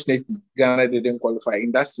 Unfortunately, Ghana didn't qualify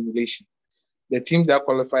in that simulation. The teams that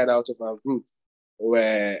qualified out of our group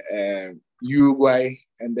were Uruguay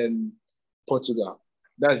and then Portugal.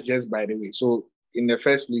 That's just by the way. So in the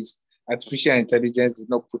first place, artificial intelligence did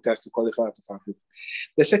not put us to qualify out of our group.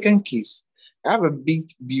 The second case, I have a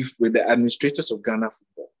big beef with the administrators of Ghana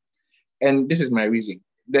football. And this is my reason.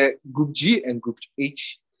 The Group G and Group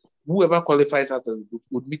H, whoever qualifies out of the group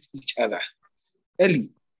would meet each other. Ellie,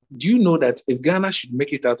 do you know that if Ghana should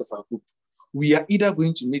make it out of our group, we are either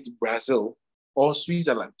going to meet Brazil or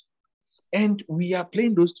Switzerland? And we are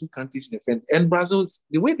playing those 2 countries in the front. And Brazil,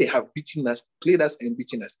 the way they have beaten us, played us and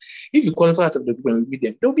beaten us, if you qualify out of the group and we beat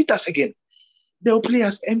them, they'll beat us again. They'll play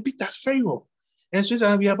us and beat us very well. And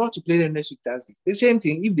Switzerland, we are about to play them next week Thursday. The same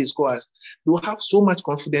thing, if they score us, they'll have so much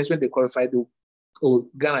confidence when they qualify.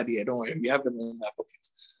 Ghana, don't worry, we have them in our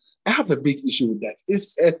pockets. I have a big issue with that.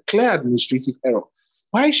 It's a clear administrative error.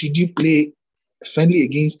 Why should you play friendly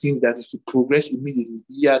against teams that if you progress immediately,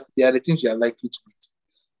 they are the teams you are likely to beat?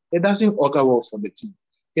 It doesn't augur well for the team.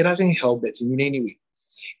 It doesn't help the team in any way.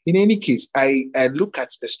 In any case, I look at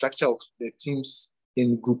the structure of the teams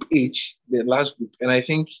in Group H, the last group, and I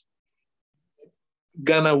think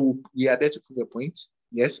Ghana we are there to prove a point.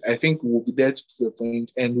 Yes, I think we'll be there to prove a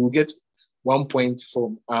point, and we'll get 1 point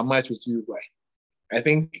from our match with Uruguay. I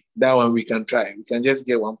think that one we can try. We can just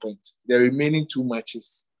get 1 point. The remaining 2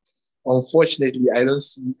 matches, unfortunately, I don't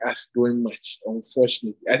see us doing much.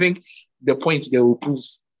 Unfortunately, I think the point they will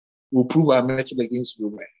prove our match against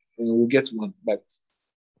Uruguay, and we'll get 1. But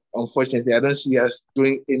unfortunately, I don't see us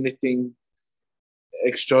doing anything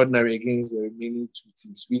extraordinary against the remaining 2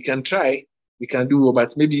 teams. We can try, we can do,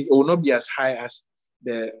 but maybe it will not be as high as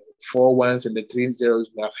the 4-1s and the 3-0s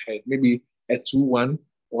we have had. Maybe a 2-1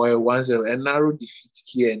 or a 1-0, a narrow defeat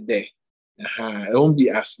here and there. It won't be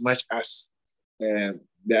as much as the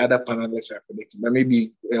other panelists are predicting, but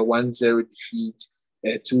maybe a 1-0 defeat,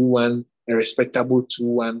 a 2-1, a respectable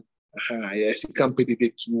 2-1. Yes, you can predict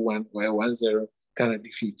a 2-1 or a 1-0 kind of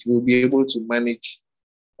defeat. We'll be able to manage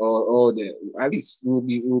all the, at least we'll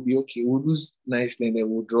be okay. We'll lose nicely and then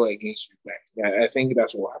we'll draw against you back. I think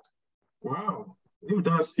that's what happened. Wow. If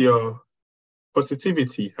that's your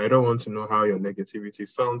positivity, I don't want to know how your negativity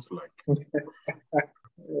sounds like.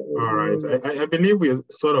 All right. I believe we're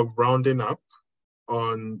sort of rounding up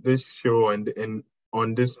on this show and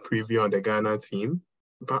on this preview on the Ghana team.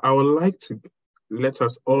 But I would like to let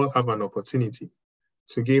us all have an opportunity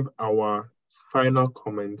to give our final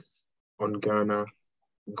comments on Ghana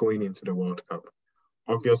going into the World Cup.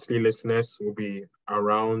 Obviously, listeners will be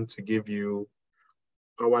around to give you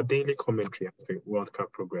our daily commentary as the World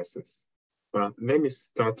Cup progresses. But let me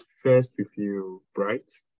start first with you, Bright.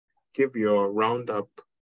 Give your roundup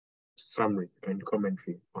summary and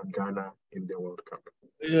commentary on Ghana in the World Cup.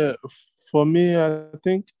 Yeah, for me, I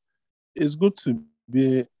think it's good to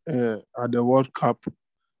be at the World Cup.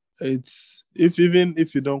 It's even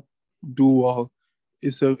if you don't do well,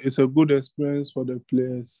 it's a good experience for the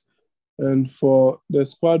players and for the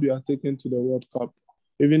squad we are taking to the World Cup.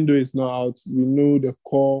 Even though it's not out, we know the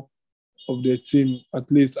core of the team.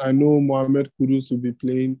 At least I know Mohamed Kudus will be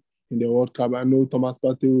playing in the World Cup. I know Thomas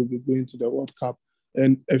Partey will be going to the World Cup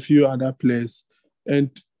and a few other players.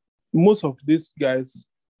 And most of these guys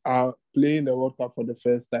are playing the World Cup for the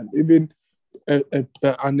first time. Even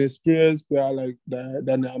an experienced player like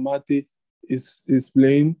Daniel Amate is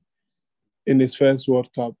playing in his first World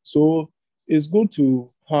Cup. So it's good to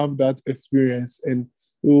have that experience, and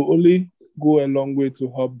it will only go a long way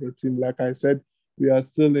to help the team. Like I said, we are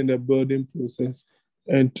still in the building process,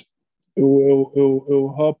 and it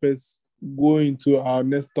will help us go into our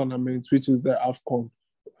next tournament, which is the AFCON.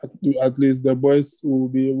 At least the boys will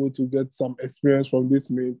be able to get some experience from this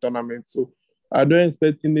main tournament. So I don't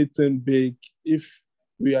expect anything big. If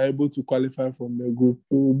we are able to qualify from the group,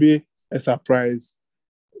 it will be a surprise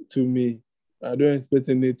to me. I don't expect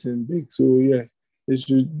anything big. So yeah, they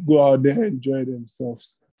should go out there and enjoy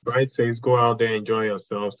themselves. Bright says, go out there, enjoy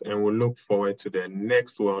yourselves, and we'll look forward to the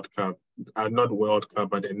next World Cup. Not World Cup,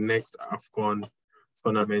 but the next AFCON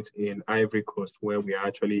tournament in Ivory Coast, where we are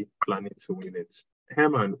actually planning to win it.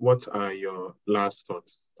 Herman, what are your last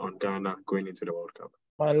thoughts on Ghana going into the World Cup?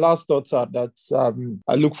 My last thoughts are that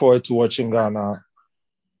I look forward to watching Ghana.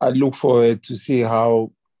 I look forward to see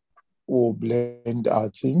how we'll blend our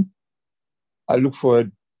team. I look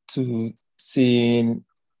forward to seeing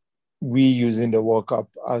we using the World Cup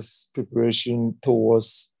as preparation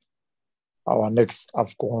towards our next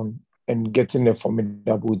AFCON and getting a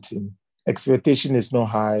formidable team. Expectation is not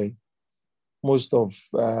high. Most of,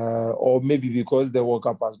 or maybe because the World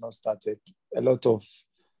Cup has not started, a lot of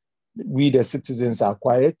we, the citizens, are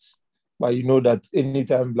quiet. But you know that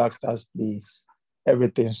anytime Black Stars plays,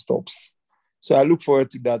 everything stops. So I look forward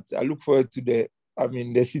to that. I look forward to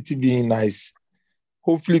the city being nice.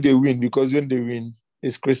 Hopefully they win, because when they win,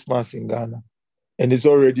 it's Christmas in Ghana. And it's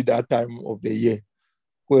already that time of the year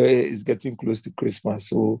where it's getting close to Christmas.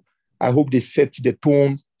 So I hope they set the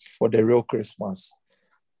tone for the real Christmas.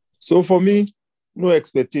 So for me, no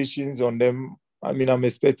expectations on them. I'm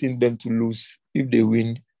expecting them to lose. If they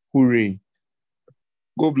win, hooray.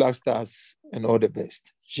 Go Black Stars and all the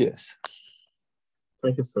best. Cheers.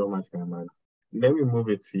 Thank you so much, Herman. Let me move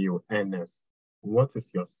it to you, Ernest. What is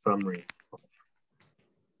your summary of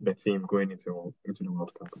the team going into the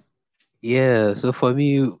World Cup? Yeah, so for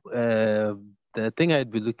me, the thing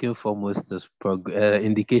I'd be looking for most is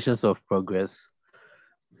indications of progress.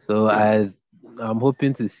 So I'm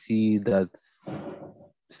hoping to see that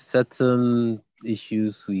certain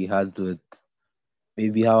issues we had with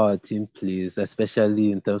maybe how our team plays,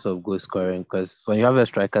 especially in terms of goal scoring, because when you have a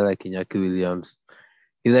striker like Iñaki Williams,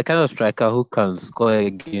 he's a kind of striker who can score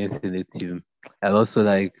against any team. And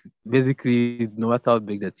also, basically, no matter how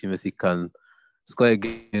big the team is, he can score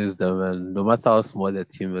against them. And no matter how small the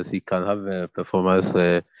team is, he can have a performance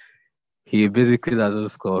where he basically doesn't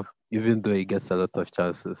score, even though he gets a lot of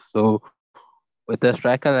chances. So with a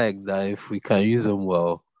striker like that, if we can use him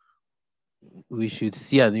well, we should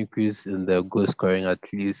see an increase in the goal scoring at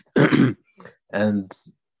least. And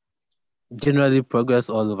generally progress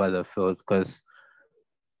all over the field, because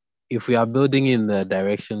if we are building in the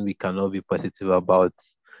direction we cannot be positive about,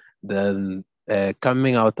 then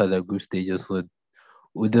coming out at the group stages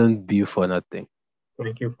wouldn't be for nothing.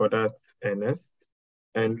 Thank you for that, Ernest.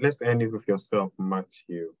 And let's end it with yourself,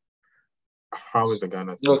 Matthew. How is the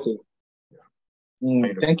Ghana team?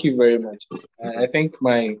 Okay. Thank you very much. I think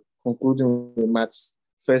my concluding remarks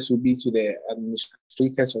first will be to the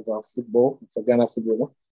administrators of our football, for Ghana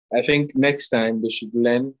football. I think next time they should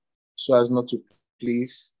learn so as not to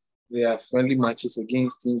place their friendly matches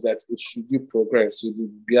against teams that it should be progress. You'll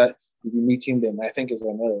be meeting them. I think it's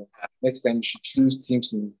an error. Next time you should choose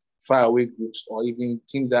teams in faraway groups, or even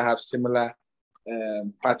teams that have similar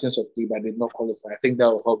patterns of play, but did not qualify. I think that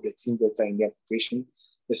will help the team better in their preparation.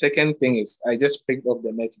 The second thing is, I just picked up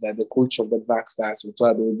the net that the coach of the Black Stars,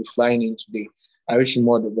 Otto Addo, will be flying in today. I wish him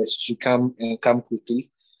all the best. He should come quickly.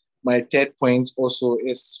 My third point also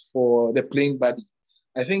is for the playing body.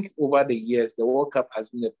 I think over the years, the World Cup has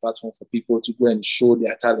been a platform for people to go and show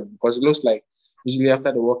their talent, because it looks like usually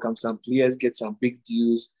after the World Cup, some players get some big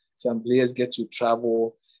deals, some players get to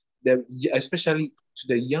travel, especially to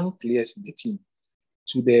the young players in the team,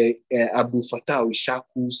 to the Abdul Fattah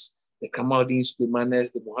Ishakus, the Kamaldeen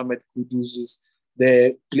Sulemanes, the Mohamed Kuduzes,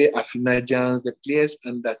 the player Afinajans, the players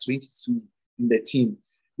under 22 in the team.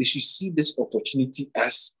 They should see this opportunity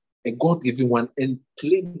as a God-given one and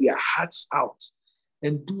play their hearts out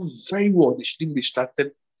and do very well. They shouldn't be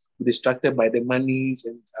distracted by the monies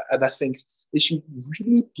and other things. They should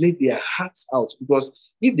really play their hearts out,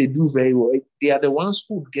 because if they do very well, they are the ones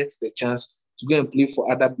who get the chance to go and play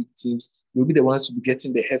for other big teams. They'll be the ones to be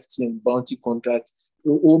getting the hefty and bounty contracts. It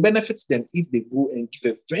will benefit them if they go and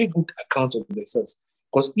give a very good account of themselves.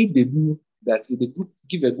 Because if they do that, if they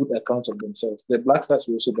give a good account of themselves, the Black Stars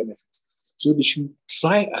will also benefit. So they should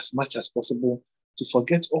try as much as possible to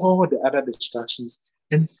forget all the other distractions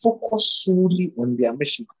and focus solely on their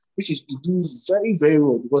mission, which is to do very, very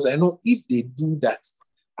well. Because I know if they do that,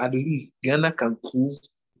 at least Ghana can prove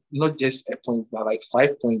not just a point, but like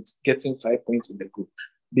 5 points, getting 5 points in the group.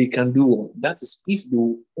 They can do well. That is if they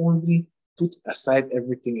will only put aside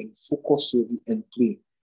everything and focus solely and play.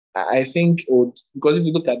 I think, because if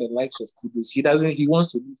you look at the likes of Kudus, he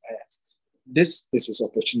wants to leave Ajax. This is his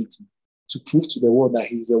opportunity to prove to the world that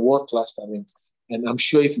he's a world-class talent. And I'm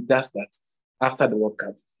sure if he does that after the World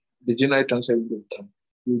Cup, the January transfer window will come.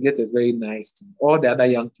 You'll get a very nice team. All the other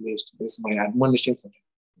young players, that's my admonition for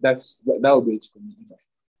them. That will be it for me.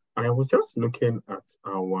 I was just looking at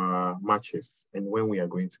our matches and when we are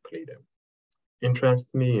going to play them.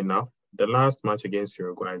 Interestingly enough, the last match against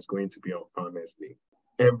Uruguay is going to be on Farmers Day.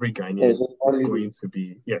 Every Ghanaian is going to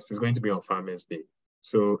be, it's going to be on Farmers Day.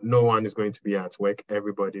 So no one is going to be at work.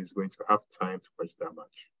 Everybody is going to have time to watch that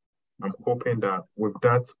match. I'm hoping that with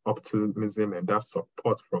that optimism and that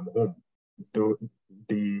support from home,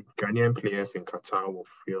 the Ghanaian players in Qatar will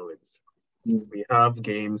feel it. We have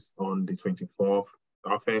games on the 24th.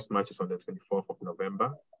 Our first match is on the 24th of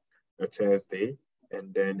November, a Thursday,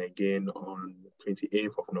 and then again on the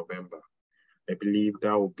 28th of November. I believe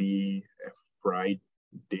that will be a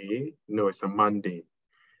Friday. No, it's a Monday.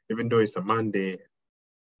 Even though it's a Monday,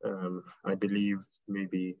 I believe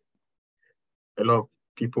maybe a lot of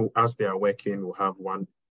people, as they are working, will have one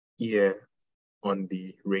ear on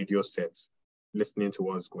the radio set, listening to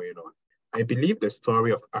what's going on. I believe the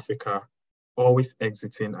story of Africa always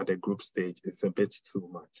exiting at the group stage is a bit too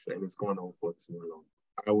much, and it's gone on for too long.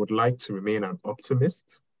 I would like to remain an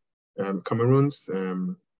optimist. Cameroon's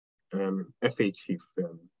FA chief,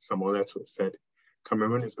 Samuel Eto'o, said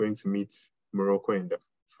Cameroon is going to meet Morocco in the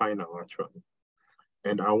final, actually.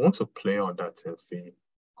 And I want to play on that and say,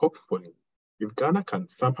 hopefully, if Ghana can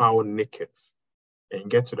somehow nick it and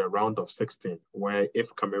get to the round of 16, where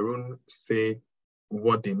if Cameroon say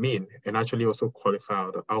what they mean and actually also qualify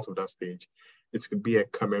out of that stage, it could be a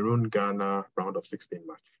Cameroon-Ghana round of 16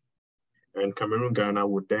 match. And Cameroon-Ghana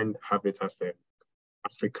would then have it as a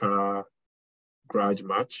Africa grudge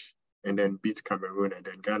match and then beat Cameroon, and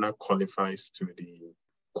then Ghana qualifies to the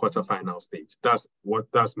quarterfinal stage. That's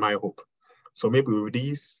my hope. So maybe with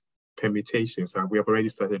these permutations, and we have already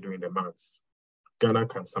started doing the maths, Ghana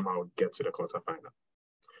can somehow get to the quarterfinal.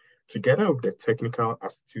 Together with the technical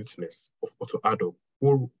astuteness of Otto Addo,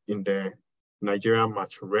 who in the Nigerian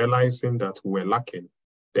match, realizing that we were lacking,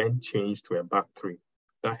 then changed to a back three.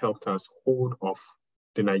 That helped us hold off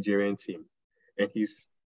the Nigerian team. And his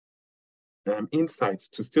insights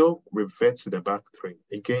to still revert to the back three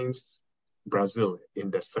against Brazil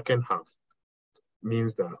in the second half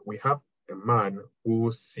means that we have a man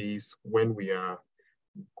who sees when we are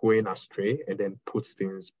going astray and then puts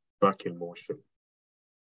things back in motion.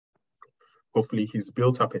 Hopefully he's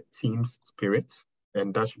built up a team spirit,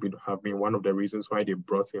 and that should have been one of the reasons why they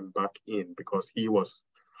brought him back in, because he was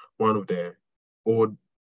one of the old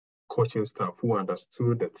coaching staff who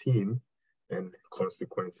understood the team and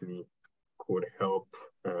consequently could help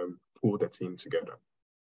pull the team together.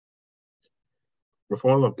 With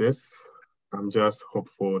all of this, I'm just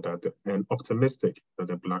hopeful and optimistic that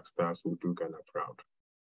the Black Stars will do Ghana proud.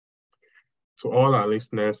 To all our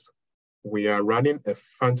listeners, we are running a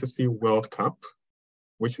Fantasy World Cup,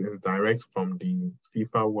 which is direct from the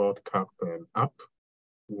FIFA World Cup app.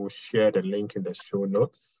 We'll share the link in the show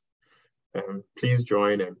notes. Please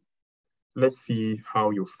join and let's see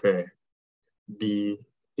how you fare. The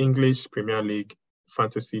English Premier League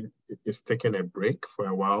fantasy is taking a break for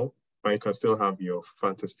a while, but you can still have your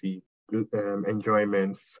fantasy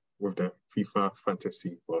enjoyments with the FIFA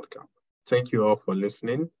Fantasy World Cup. Thank you all for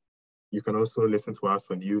listening. You can also listen to us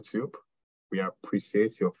on YouTube. We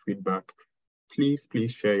appreciate your feedback. Please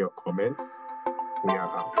share your comments. We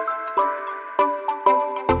are out.